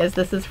saying is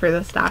this is for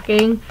the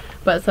stocking,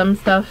 but some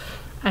stuff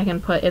I can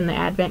put in the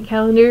advent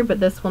calendar, but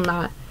this will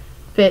not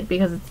fit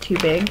because it's too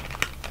big.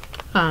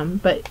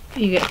 But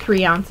you get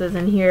 3 ounces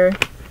in here,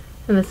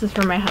 and this is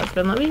for my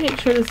husband. Let me make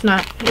sure this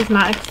is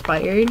not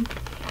expired.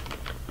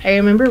 I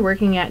remember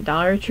working at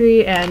Dollar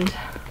Tree, and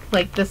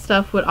like this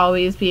stuff would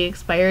always be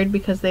expired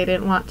because they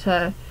didn't want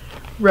to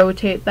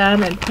rotate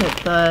them and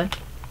put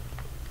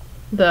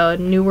the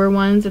newer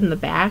ones in the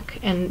back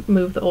and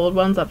move the old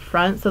ones up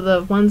front, so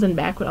the ones in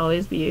back would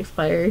always be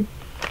expired.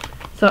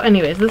 So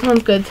anyways, this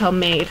one's good till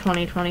May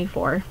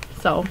 2024,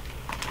 so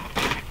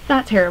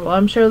not terrible.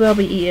 I'm sure they'll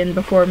be eaten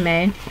before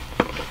May.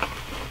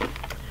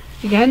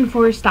 Again,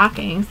 for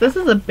stockings, this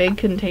is a big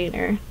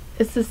container.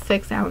 This is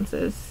 6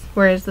 ounces,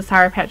 whereas the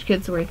Sour Patch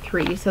Kids were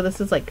 3, so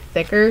this is like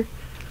thicker,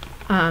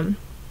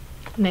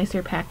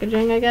 nicer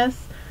packaging, I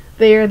guess.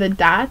 They are the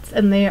dots,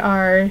 and they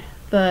are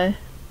the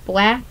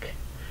black,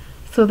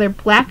 so they're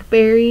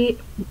blackberry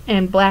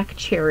and black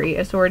cherry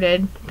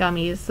assorted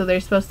gummies, so they're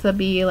supposed to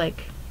be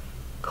like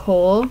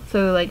coal,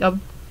 so like a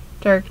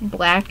dark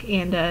black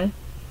and a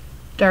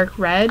dark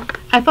red.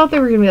 I thought they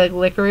were gonna be like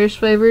licorice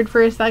flavored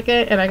for a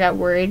second, and I got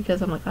worried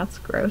because I'm like, that's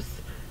gross.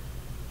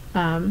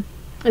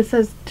 It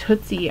says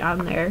Tootsie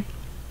on there.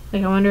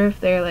 Like, I wonder if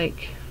they're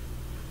like,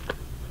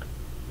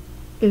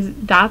 is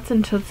Dots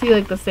and Tootsie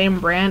like the same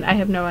brand? I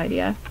have no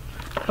idea.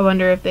 I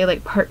wonder if they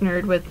like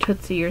partnered with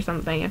Tootsie or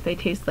something, if they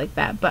taste like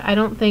that. But I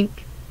don't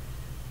think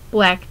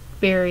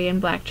blackberry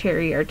and black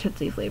cherry are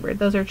Tootsie flavored.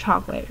 Those are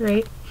chocolate,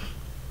 right?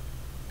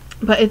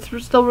 But it's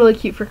still really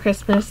cute for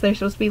Christmas. They're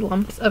supposed to be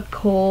lumps of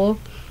coal.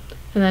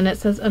 And then it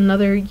says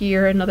another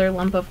year, another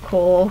lump of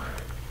coal.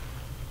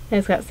 And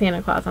it's got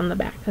Santa Claus on the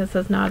back. It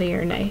says naughty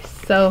or nice.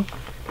 So,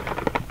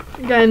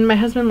 again, my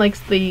husband likes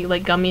the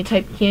like gummy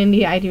type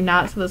candy. I do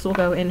not, so this will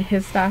go in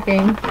his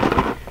stocking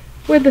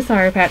with the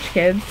Sour Patch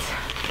Kids.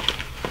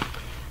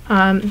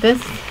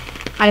 This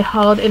I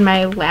hauled in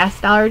my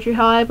last Dollar Tree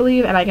haul, I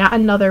believe. And I got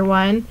another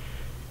one.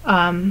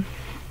 I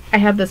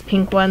have this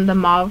pink one, the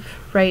mauve,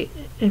 right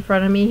in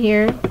front of me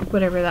here,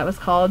 whatever that was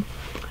called.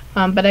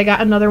 But I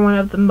got another one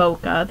of the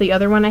mocha. The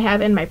other one I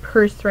have in my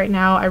purse right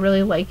now. I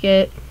really like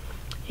it.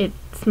 It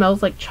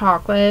smells like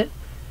chocolate.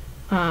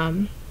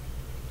 And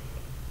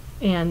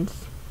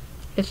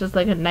it's just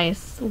like a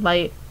nice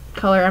light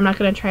color. I'm not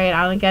going to try it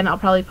out again. I'll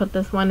probably put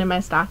this one in my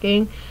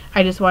stocking.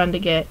 I just wanted to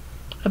get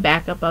a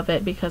backup of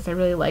it because I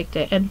really liked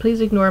it. And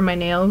please ignore my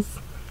nails.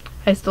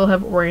 I still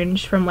have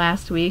orange from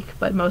last week,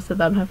 but most of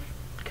them have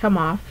come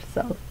off,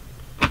 so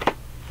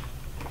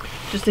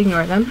just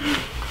ignore them.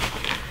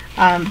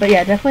 But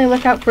yeah, definitely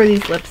look out for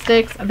these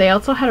lipsticks. They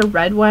also had a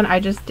red one. I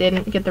just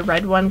didn't get the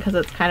red one because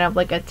it's kind of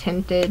like a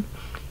tinted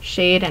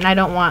shade, and I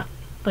don't want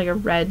like a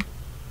red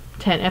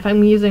tint. If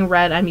I'm using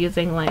red, I'm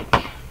using like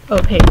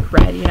opaque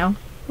red, you know?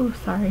 Oh,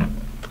 sorry.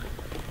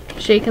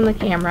 Shaking the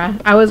camera.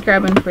 I was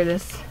grabbing for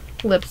this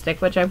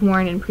lipstick, which I've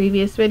worn in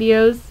previous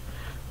videos,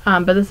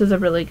 but this is a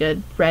really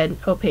good red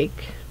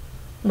opaque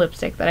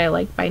lipstick that I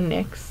like by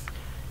NYX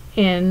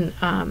in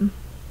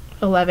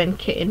 11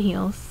 Kitten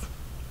Heels,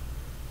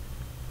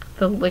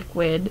 the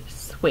liquid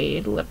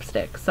suede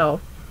lipstick.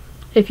 So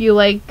if you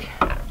like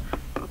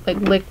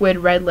liquid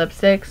red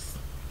lipsticks,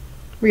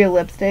 real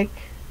lipstick,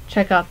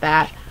 check out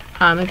that.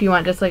 If you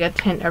want just like a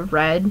tint of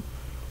red,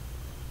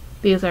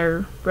 these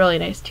are really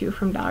nice too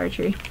from Dollar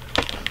Tree.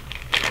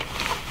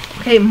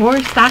 Okay, more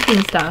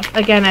stocking stuff.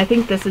 Again, I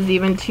think this is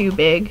even too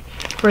big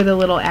for the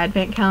little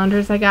advent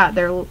calendars I got.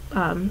 They're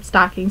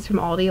stockings from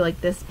Aldi,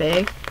 like this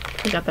big.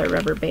 I got the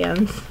rubber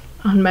bands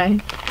on my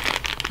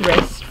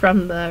wrist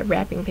from the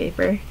wrapping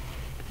paper.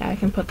 Yeah, I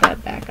can put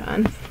that back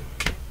on.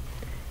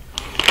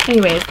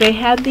 Anyways, they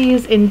had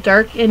these in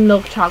dark and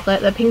milk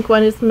chocolate. The pink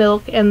one is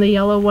milk and the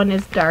yellow one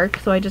is dark.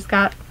 So I just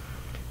got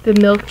the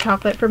milk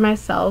chocolate for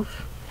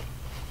myself.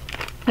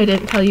 I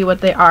didn't tell you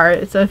what they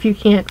are, so if you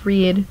can't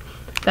read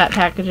that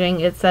packaging,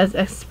 it says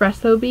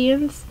espresso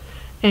beans,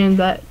 and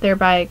that they're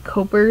by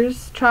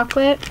Cooper's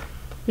Chocolate.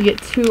 You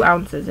get 2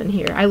 ounces in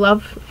here. I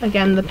love,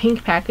 again, the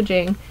pink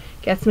packaging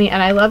gets me,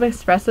 and I love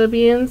espresso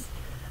beans.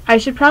 I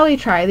should probably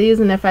try these,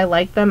 and if I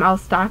like them, I'll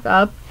stock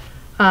up.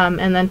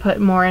 and then put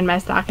more in my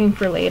stocking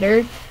for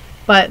later.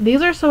 But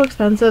these are so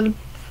expensive.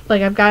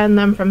 Like, I've gotten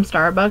them from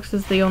Starbucks,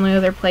 is the only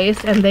other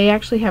place, and they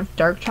actually have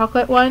dark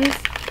chocolate ones.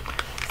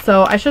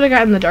 So I should have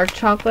gotten the dark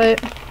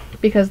chocolate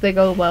because they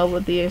go well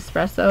with the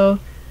espresso.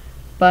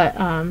 But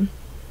I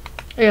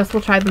guess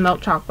we'll try the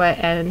milk chocolate,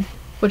 and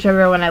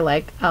whichever one I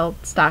like, I'll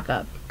stock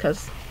up.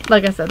 Because,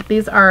 like I said,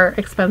 these are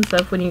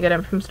expensive when you get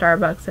them from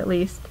Starbucks at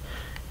least.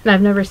 And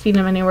I've never seen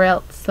them anywhere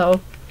else.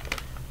 So,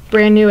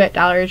 brand new at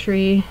Dollar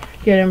Tree.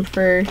 Get them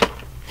for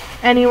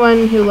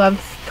anyone who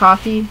loves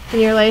coffee in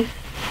your life.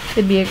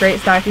 It'd be a great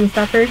stocking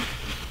stuffer.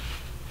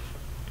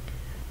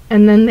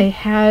 And then they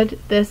had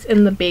this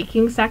in the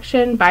baking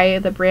section by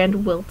the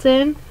brand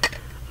Wilton.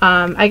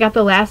 I got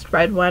the last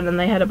red one, and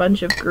they had a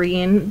bunch of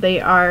green. They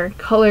are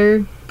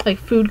color, like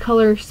food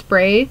color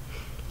spray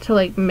to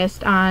like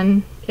mist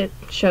on. It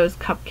shows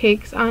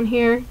cupcakes on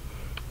here,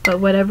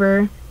 but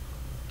whatever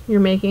you're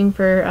making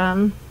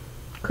for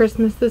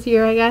Christmas this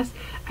year, I guess.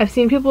 I've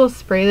seen people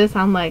spray this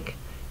on like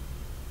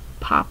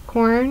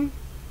popcorn,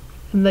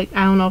 and like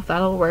I don't know if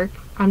that'll work.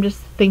 I'm just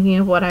thinking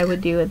of what I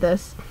would do with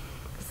this.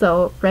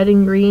 So red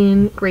and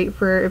green, great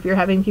for if you're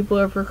having people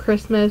over for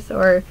Christmas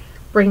or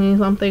bringing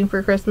something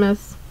for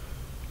Christmas.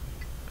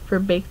 For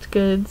baked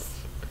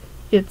goods,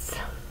 it's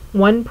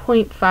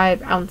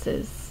 1.5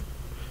 ounces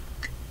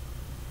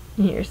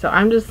here. So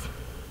I'm just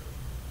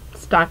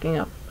stocking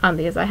up on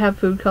these. I have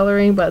food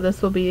coloring, but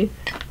this will be,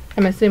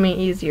 I'm assuming,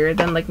 easier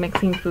than like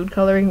mixing food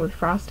coloring with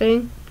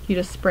frosting. You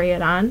just spray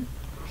it on.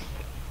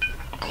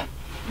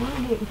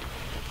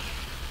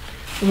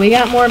 We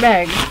got more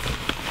bags.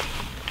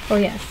 Oh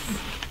yes,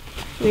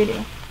 we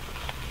do.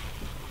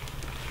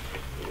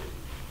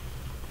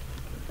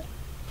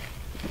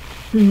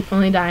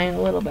 Only dying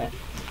a little bit.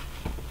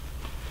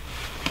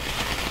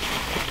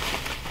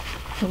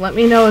 So let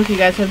me know if you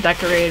guys have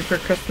decorated for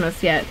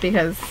Christmas yet,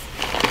 because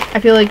I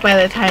feel like by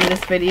the time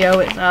this video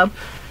is up,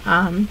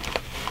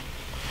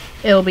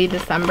 it'll be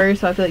December,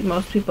 so I feel like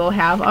most people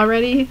have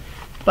already.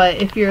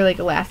 But if you're like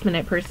a last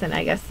minute person,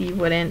 I guess you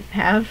wouldn't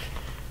have.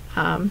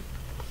 And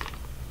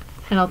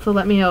also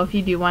let me know if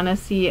you do want to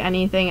see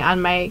anything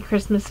on my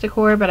Christmas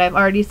decor, but I've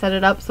already set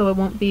it up so it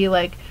won't be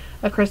like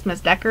a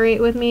Christmas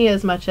decorate with me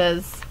as much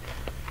as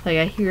like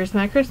a here's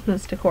my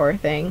Christmas decor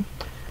thing.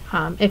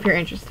 If you're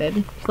interested,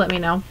 just let me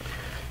know.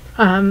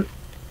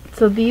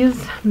 So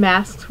these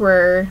masks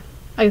were,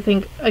 I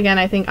think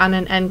on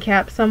an end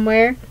cap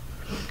somewhere.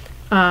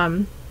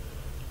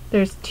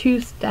 There's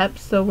 2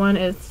 steps, so one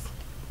is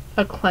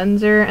a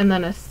cleanser and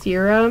then a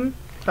serum.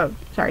 Oh,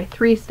 sorry,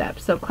 3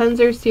 steps. So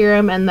cleanser,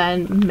 serum, and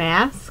then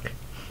mask.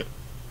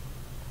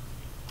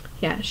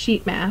 Yeah,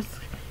 sheet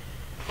mask.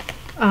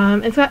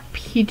 It's got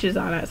peaches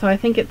on it, so I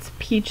think it's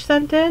peach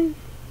scented.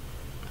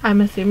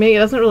 I'm assuming. It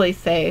doesn't really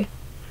say.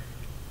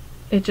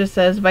 It just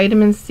says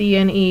vitamin C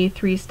and E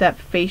 3-step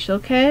facial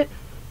kit,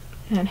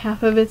 and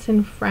half of it's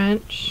in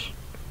French.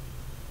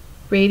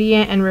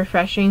 Radiant and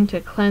refreshing to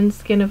cleanse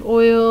skin of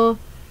oil,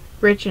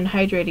 rich and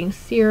hydrating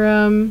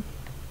serum,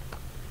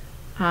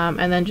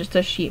 and then just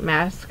a sheet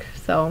mask.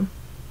 So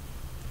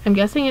I'm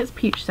guessing it's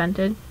peach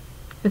scented.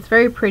 It's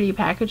very pretty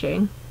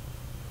packaging.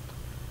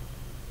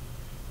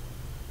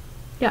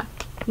 Yeah.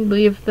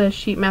 Leave the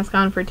sheet mask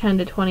on for 10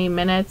 to 20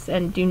 minutes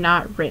and do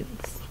not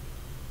rinse.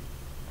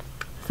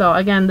 So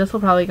again, this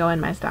will probably go in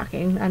my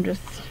stocking. I'm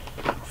just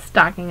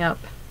stocking up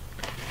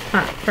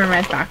for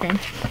my stocking.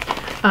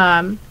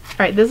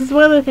 Alright, this is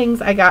one of the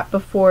things I got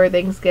before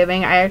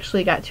Thanksgiving. I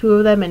actually got 2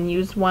 of them and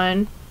used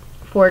one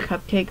for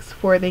cupcakes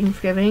for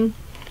Thanksgiving.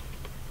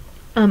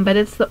 But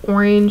it's the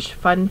orange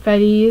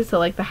funfetti, so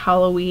like the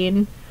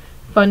Halloween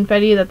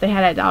funfetti that they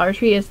had at Dollar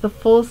Tree. It's the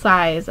full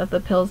size of the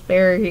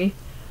Pillsbury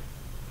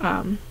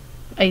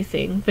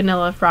icing,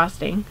 vanilla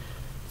frosting.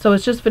 So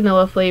it's just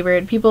vanilla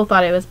flavored. People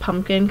thought it was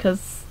pumpkin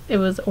because it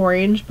was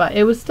orange, but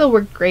it would still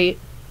work great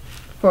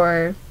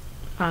for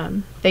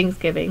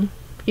Thanksgiving,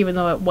 even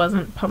though it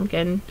wasn't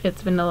pumpkin.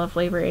 It's vanilla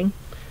flavoring,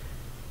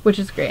 which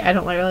is great. I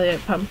don't really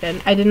like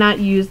pumpkin. I did not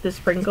use the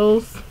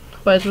sprinkles,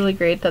 but it's really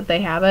great that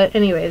they have it.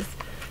 Anyways,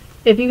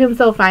 if you can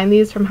still find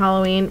these from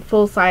Halloween,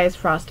 full-size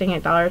frosting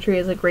at Dollar Tree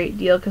is a great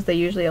deal because they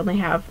usually only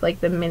have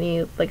like the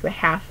mini, like the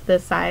half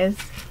this size.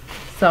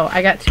 So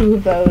I got 2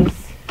 of those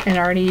and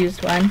already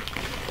used one.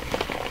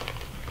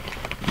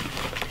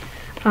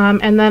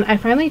 And then I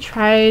finally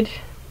tried,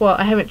 well,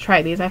 I haven't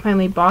tried these. I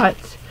finally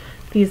bought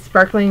these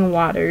sparkling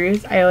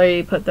waters. I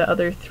already put the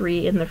other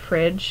 3 in the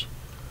fridge.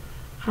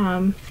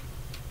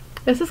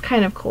 This is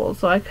kind of cold,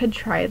 so I could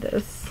try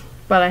this,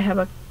 but I have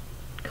a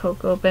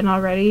Coke open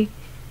already.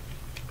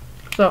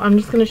 So I'm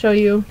just going to show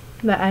you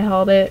that I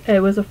held it.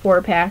 It was a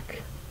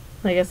 4-pack.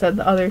 Like I said,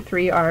 the other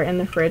 3 are in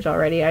the fridge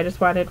already. I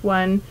just wanted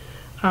one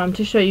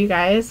to show you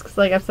guys, because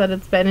like I've said,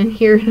 it's been in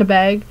here in a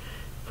bag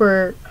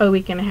for a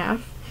week and a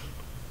half.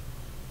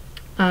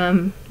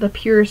 The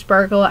Pure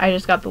Sparkle, I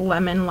just got the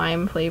lemon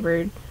lime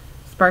flavored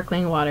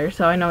sparkling water,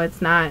 so I know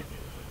it's not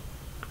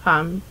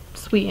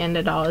sweetened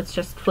at all. It's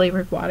just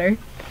flavored water.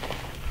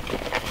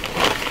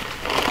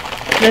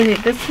 Okay,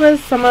 this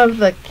was some of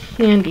the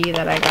candy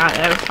that I got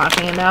that I was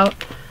talking about.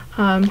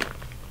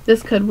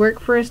 This could work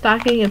for a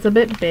stocking. It's a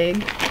bit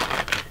big.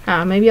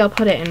 Maybe I'll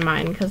put it in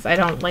mine because I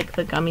don't like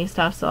the gummy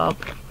stuff, so I'll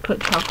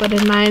put chocolate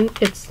in mine.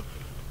 It's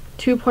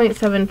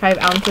 2.75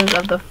 ounces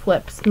of the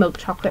Flips milk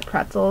chocolate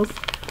pretzels.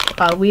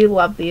 We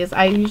love these.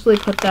 I usually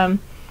put them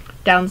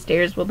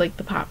downstairs with like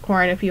the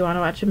popcorn if you want to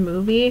watch a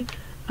movie.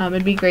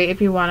 It'd be great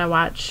if you want to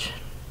watch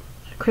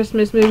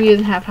Christmas movies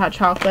and have hot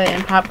chocolate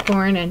and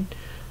popcorn and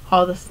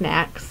all the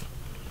snacks.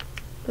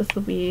 This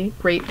will be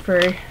great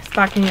for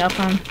stocking up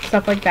on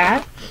stuff like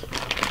that.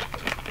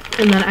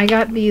 And then I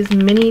got these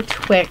mini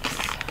Twix,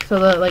 so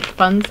the like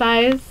fun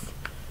size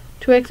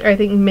Twix, or I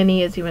think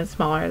mini is even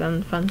smaller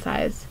than fun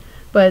size,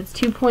 but it's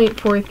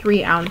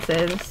 2.43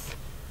 ounces,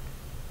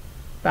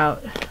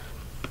 about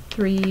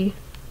 2.5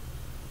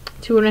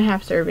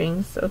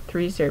 servings, so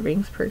 3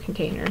 servings per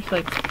container, so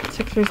like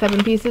 6 or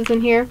 7 pieces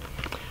in here.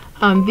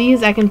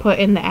 These I can put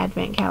in the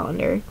advent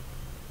calendar.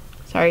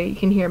 Sorry, you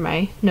can hear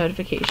my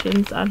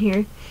notifications on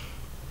here.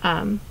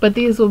 But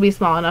these will be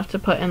small enough to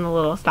put in the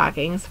little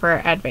stockings for our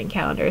advent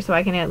calendar, so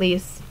I can at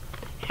least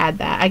add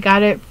that. I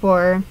got it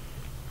for,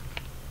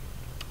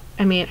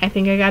 I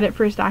think I got it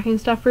for stocking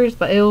stuffers,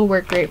 but it will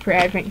work great for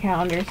advent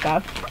calendar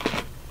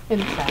stuff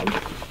instead.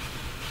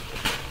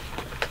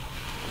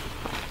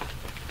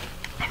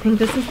 I think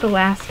this is the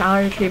last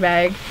Dollar Tree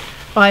bag.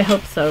 Well, I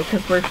hope so,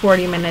 because we're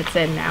 40 minutes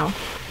in now.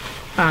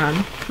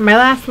 My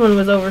last one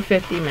was over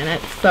 50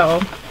 minutes, so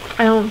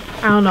I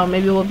don't know,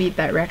 maybe we'll beat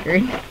that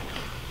record.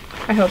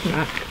 I hope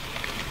not.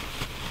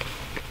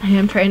 I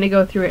am trying to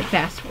go through it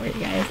fast for you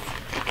guys.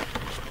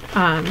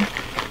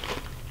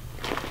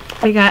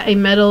 I got a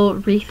metal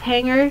wreath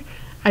hanger.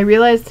 I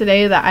realized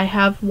today that I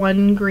have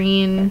one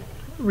green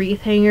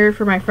wreath hanger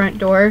for my front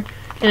door,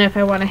 and if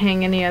I want to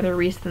hang any other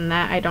wreaths than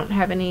that, I don't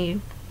have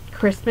any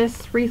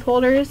Christmas wreath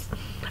holders.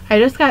 I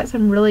just got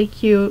some really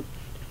cute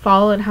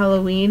fall and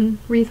Halloween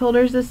wreath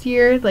holders this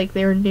year. Like,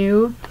 they were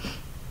new,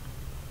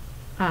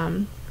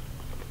 themed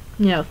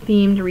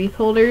wreath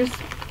holders.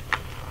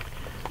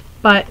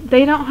 But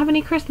they don't have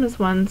any Christmas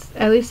ones,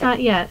 at least not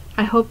yet.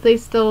 I hope they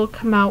still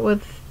come out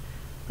with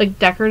like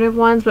decorative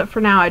ones, but for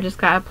now I just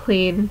got a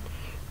plain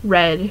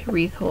red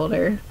wreath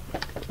holder.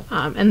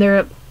 And they're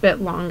a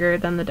bit longer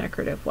than the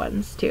decorative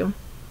ones too.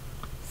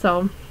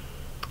 So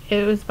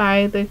it was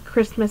by the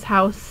Christmas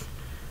House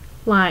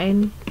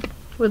line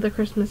with the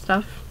Christmas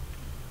stuff.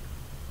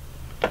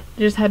 It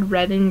just had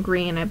red and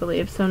green, I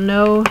believe, so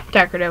no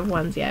decorative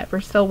ones yet.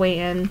 We're still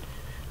waiting.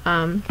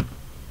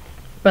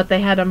 But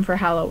they had them for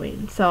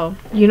Halloween, so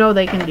you know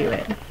they can do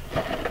it.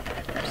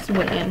 Just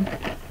waiting.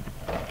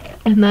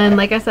 And then,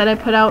 like I said, I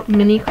put out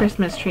mini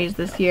Christmas trees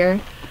this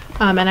year,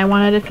 and I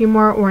wanted a few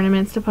more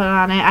ornaments to put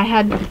on it. I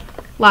had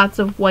lots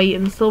of white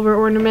and silver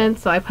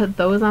ornaments, so I put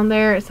those on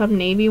there. Some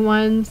navy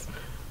ones.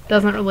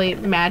 Doesn't really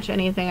match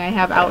anything I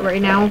have out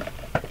right now.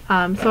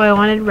 So I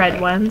wanted red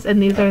ones, and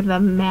these are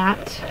the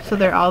matte, so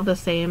they're all the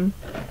same.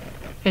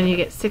 And you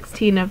get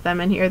 16 of them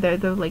in here. They're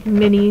the like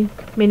mini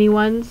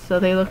ones, so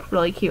they look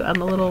really cute on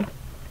the little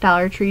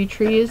Dollar Tree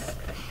trees.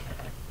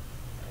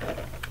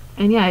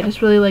 And yeah, I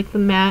just really like the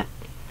matte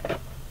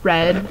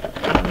red,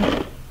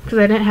 because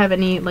I didn't have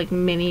any like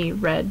mini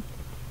red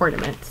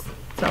ornaments.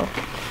 So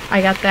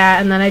I got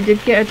that, and then I did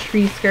get a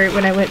tree skirt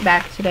when I went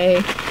back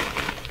today.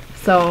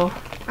 So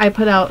I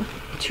put out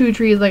 2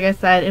 trees, like I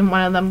said, and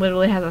one of them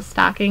literally has a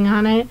stocking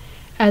on it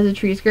as a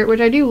tree skirt,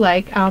 which I do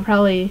like. I'll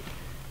probably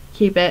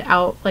keep it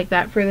out like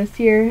that for this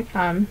year.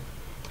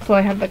 So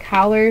I have the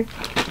collar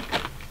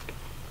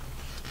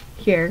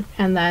here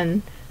and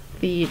then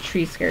the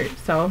tree skirt,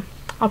 so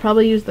I'll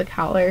probably use the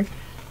collar,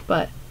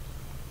 but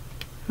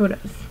who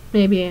knows,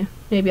 maybe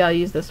I'll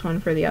use this one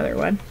for the other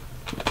one.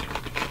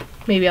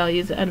 Maybe I'll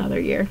use it another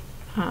year.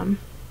 And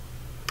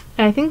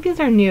I think these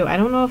are new. I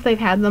don't know if they've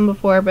had them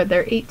before, but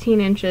they're 18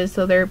 inches,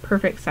 so they're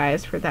perfect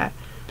size for that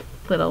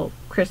little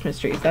Christmas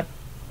trees that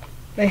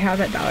they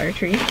have at Dollar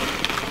Tree.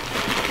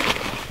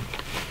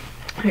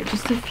 Alright,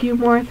 just a few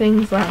more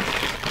things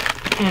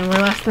left, and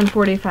we're less than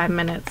 45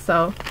 minutes,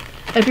 so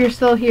if you're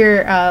still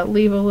here,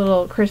 leave a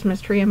little Christmas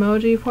tree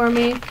emoji for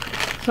me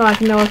so I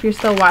can know if you're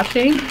still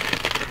watching,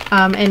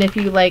 and if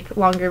you like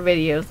longer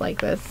videos like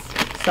this.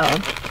 So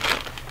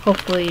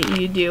hopefully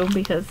you do,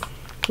 because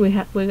we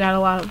got a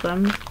lot of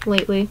them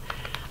lately.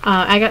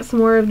 I got some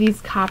more of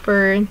these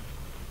copper,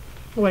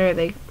 what are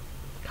they,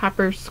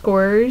 copper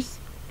scorers.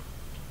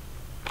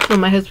 So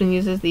my husband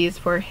uses these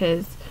for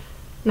his,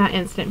 not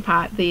Instant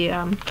Pot, the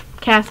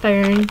cast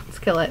iron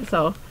skillet,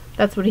 so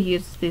that's what he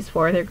uses these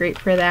for. They're great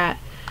for that.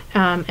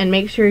 And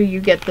make sure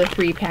you get the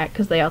 3-pack,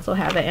 because they also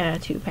have it in a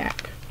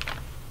 2-pack.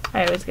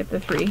 I always get the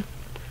 3.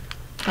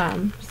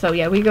 So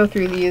yeah, we go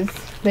through these.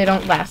 They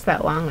don't last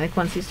that long, like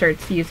once he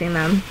starts using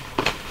them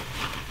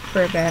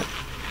for a bit.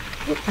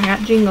 Oops, I got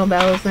jingle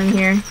bells in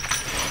here. You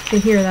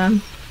can hear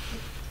them.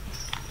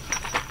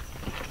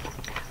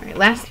 Alright,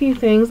 last few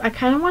things. I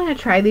kind of want to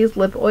try these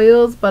lip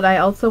oils, but I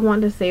also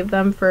want to save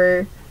them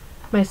for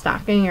my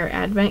stocking or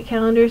advent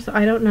calendar, so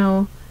I don't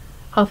know.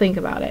 I'll think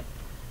about it.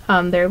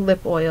 They're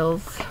lip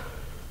oils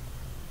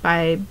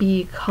by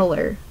B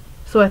Color.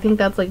 So I think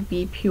that's like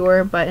Be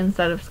Pure, but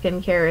instead of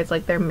skincare, it's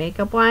like their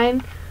makeup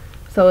line.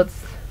 So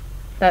it's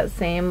that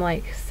same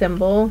like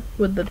symbol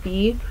with the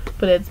B,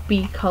 but it's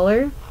Be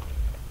Color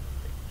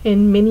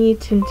in mini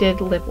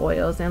tinted lip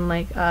oils in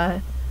like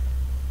a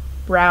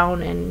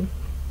brown and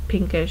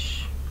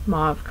pinkish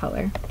mauve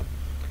color.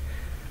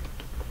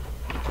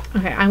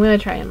 Okay, I'm gonna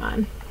try them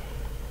on.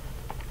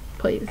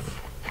 Please.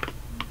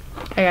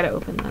 I gotta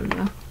open them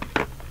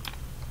though.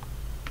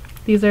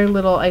 These are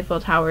little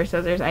Eiffel Tower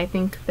scissors. I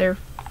think they're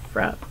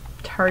from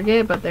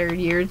Target, but they're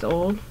years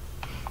old.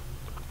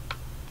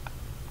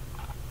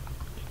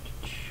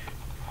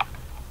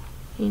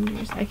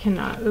 I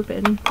cannot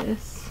open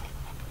this.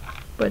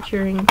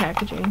 Butchering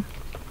packaging.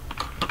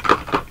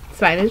 It's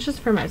fine, it's just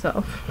for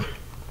myself.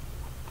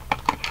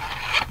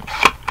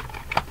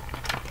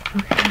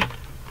 Okay.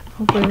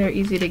 Hopefully they're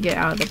easy to get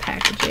out of the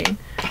packaging.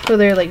 So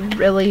they're like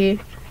really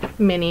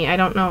mini. I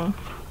don't know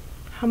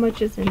how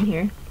much is in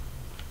here.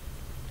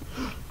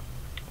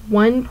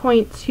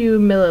 1.2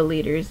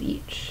 milliliters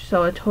each.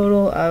 So a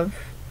total of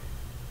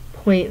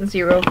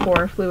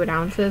 0.04 fluid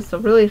ounces. So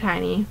really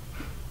tiny.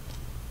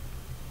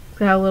 It's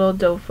got a little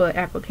doe foot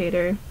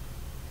applicator.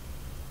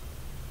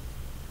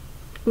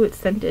 Ooh, it's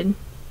scented.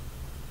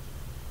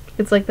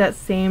 It's like that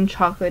same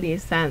chocolatey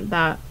scent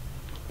that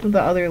the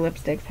other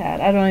lipsticks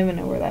had. I don't even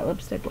know where that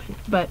lipstick went,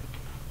 but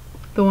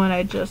the one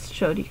I just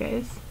showed you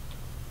guys.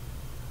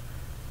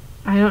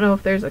 I don't know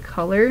if there's a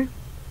color.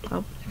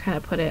 I'll kind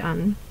of put it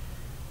on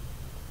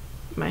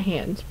my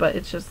hand, but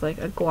it's just like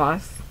a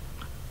gloss.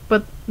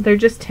 But they're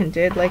just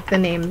tinted, like the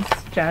name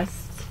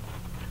suggests.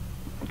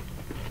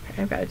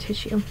 Okay, I've got a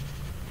tissue.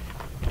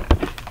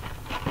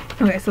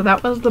 Okay, so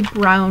that was the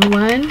brown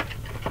one.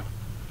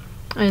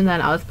 And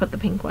then I'll just put the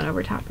pink one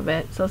over top of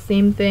it. So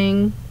same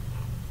thing.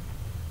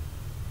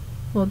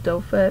 Little doe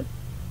foot.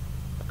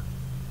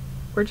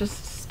 We're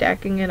just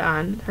stacking it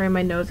on. Sorry,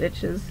 my nose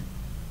itches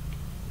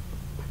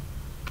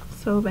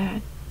so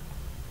bad.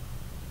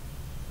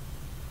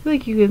 I feel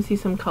like you can see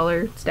some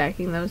color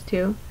stacking those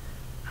two.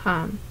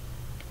 Yeah,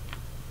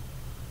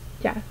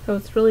 so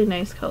it's really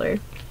nice color.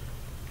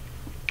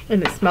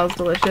 And it smells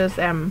delicious.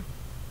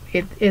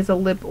 It is a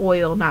lip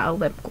oil, not a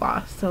lip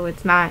gloss. So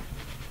it's not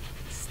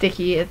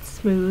sticky, it's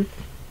smooth.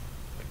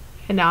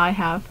 And now I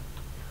have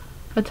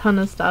a ton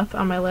of stuff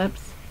on my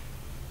lips.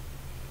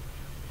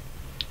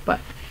 But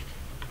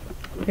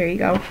there you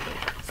go.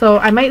 So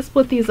I might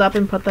split these up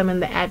and put them in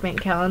the advent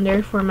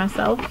calendar for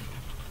myself,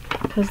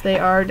 because they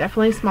are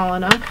definitely small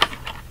enough.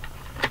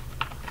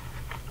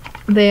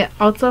 They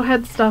also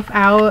had stuff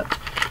out,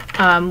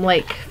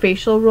 like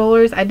facial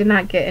rollers. I did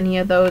not get any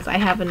of those. I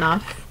have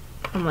enough.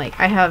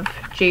 I have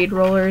jade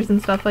rollers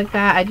and stuff like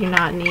that. I do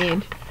not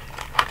need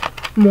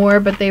more,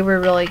 but they were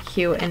really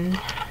cute and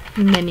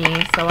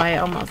mini, so I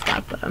almost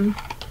got them.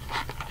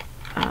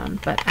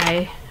 But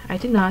I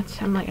did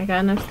not. I'm like, I got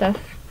enough stuff.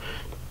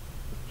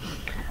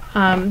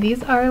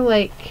 These are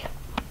like,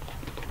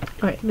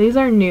 okay, these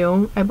are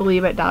new, I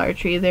believe, at Dollar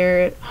Tree.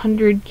 They're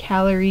 100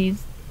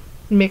 calories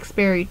mixed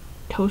berry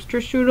toaster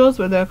strudels,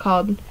 where they're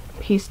called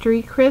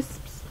pastry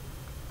crisps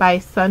by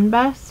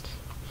Sunbest.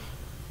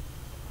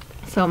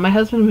 So my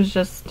husband was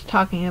just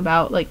talking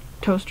about like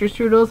toaster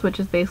strudels, which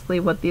is basically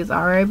what these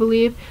are, I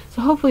believe.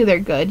 So hopefully they're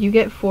good. You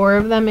get 4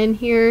 of them in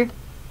here,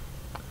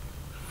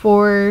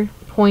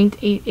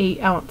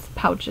 4.88 ounce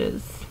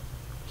pouches,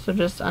 so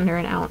just under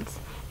an ounce.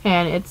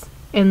 And it's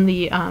in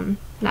the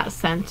not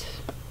scent,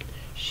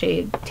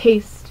 shade,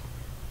 taste,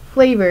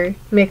 flavor,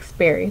 mixed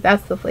berry.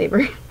 That's the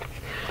flavor.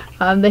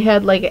 They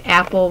had like an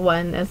apple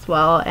one as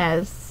well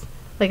as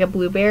like a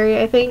blueberry,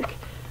 I think.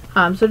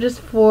 So just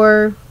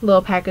 4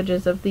 little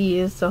packages of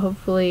these, so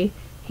hopefully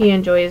he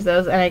enjoys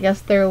those. And I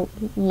guess they're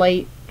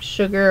light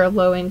sugar or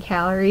low in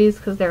calories,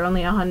 because they're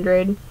only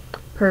 100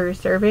 per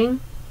serving.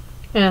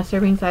 And a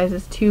serving size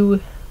is 2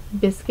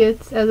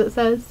 biscuits, as it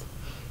says.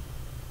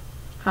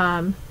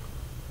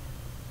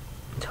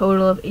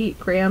 Total of 8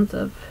 grams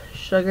of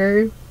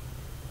sugar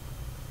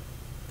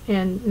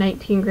and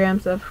 19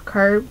 grams of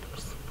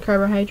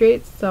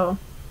carbohydrates. So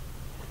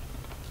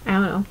I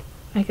don't know,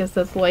 I guess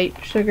that's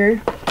light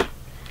sugar,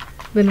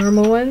 the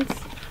normal ones.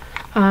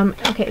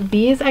 Okay,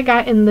 these I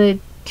got in the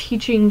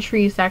teaching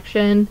tree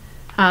section.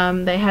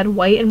 They had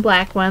white and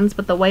black ones,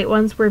 but the white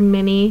ones were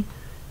mini,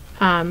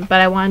 but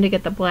I wanted to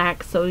get the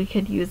black so we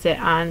could use it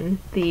on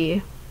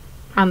the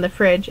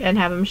fridge and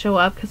have them show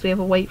up, because we have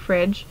a white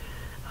fridge.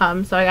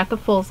 So I got the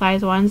full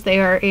size ones. They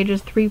are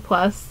ages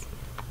 3+,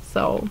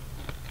 so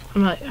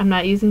I'm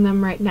not using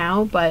them right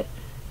now, but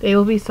they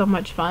will be so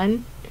much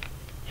fun.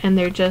 And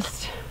they're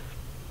just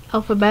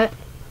alphabet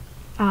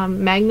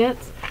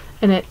magnets,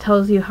 and it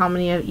tells you how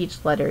many of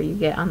each letter you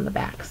get on the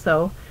back.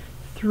 So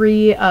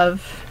 3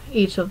 of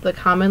each of the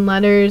common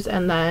letters,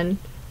 and then,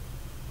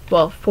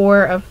 well,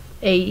 4 of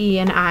A, E,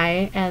 and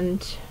I,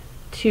 and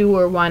 2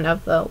 or 1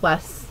 of the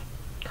less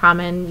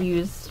commonly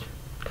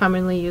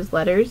used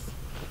letters.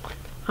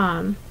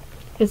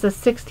 Is a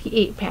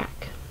 68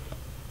 pack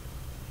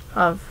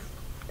of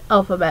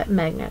alphabet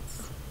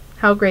magnets.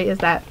 How great is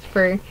that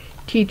for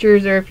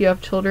teachers, or if you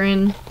have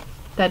children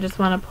that just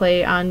want to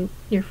play on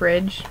your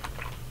fridge.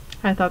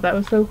 I thought that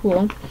was so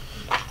cool.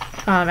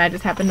 I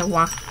just happened to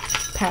walk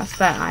past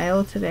that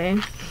aisle today.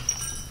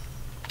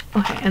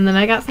 Okay, and then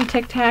I got some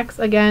Tic Tacs,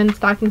 again,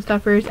 stocking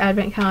stuffers,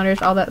 advent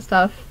calendars, all that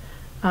stuff.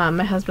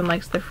 My husband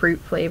likes the fruit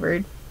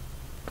flavored.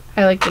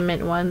 I like the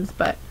mint ones,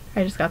 but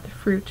I just got the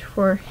fruit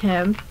for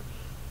him.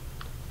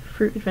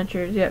 Fruit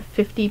Adventures, you got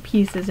 50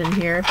 pieces in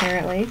here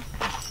apparently.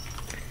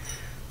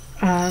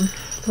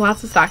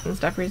 Lots of stocking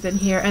stuffers in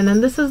here. And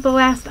then this is the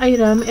last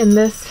item in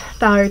this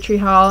Dollar Tree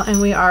haul,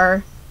 and we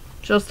are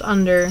just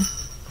under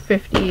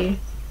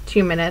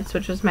 52 minutes,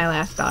 which was my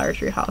last Dollar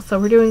Tree haul. So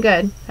we're doing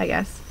good, I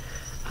guess.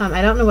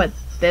 I don't know what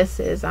this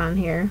is on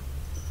here.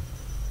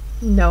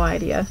 No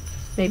idea.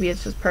 Maybe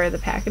it's just part of the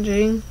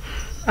packaging.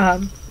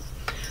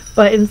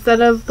 But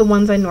instead of the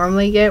ones I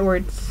normally get where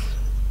it's,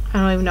 I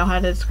don't even know how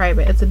to describe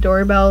it. It's a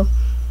doorbell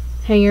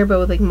hanger but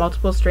with like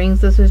multiple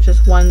strings. This is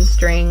just one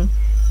string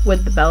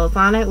with the bells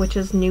on it, which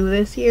is new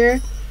this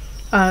year.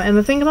 And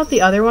the thing about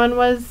the other one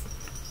was,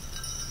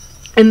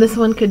 and this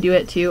one could do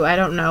it too, I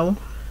don't know.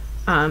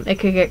 It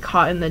could get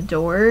caught in the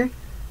door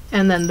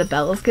and then the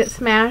bells get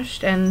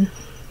smashed and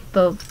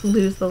they'll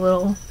lose the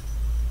little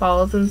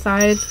balls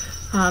inside.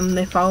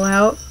 They fall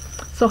out.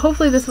 So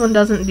hopefully this one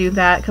doesn't do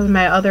that, because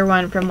my other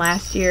one from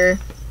last year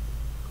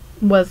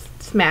was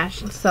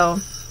smashed, so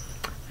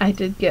I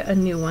did get a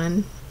new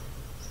one.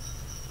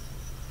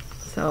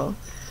 So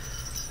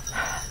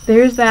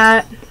there's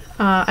that.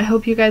 I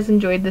hope you guys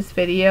enjoyed this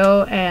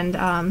video,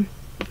 and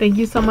thank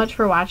you so much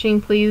for watching.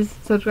 Please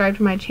subscribe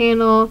to my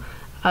channel.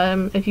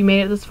 If you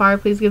made it this far,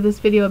 please give this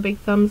video a big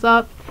thumbs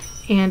up,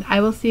 and I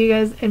will see you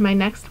guys in my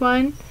next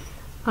one.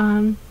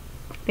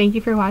 Thank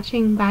you for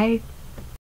watching. Bye.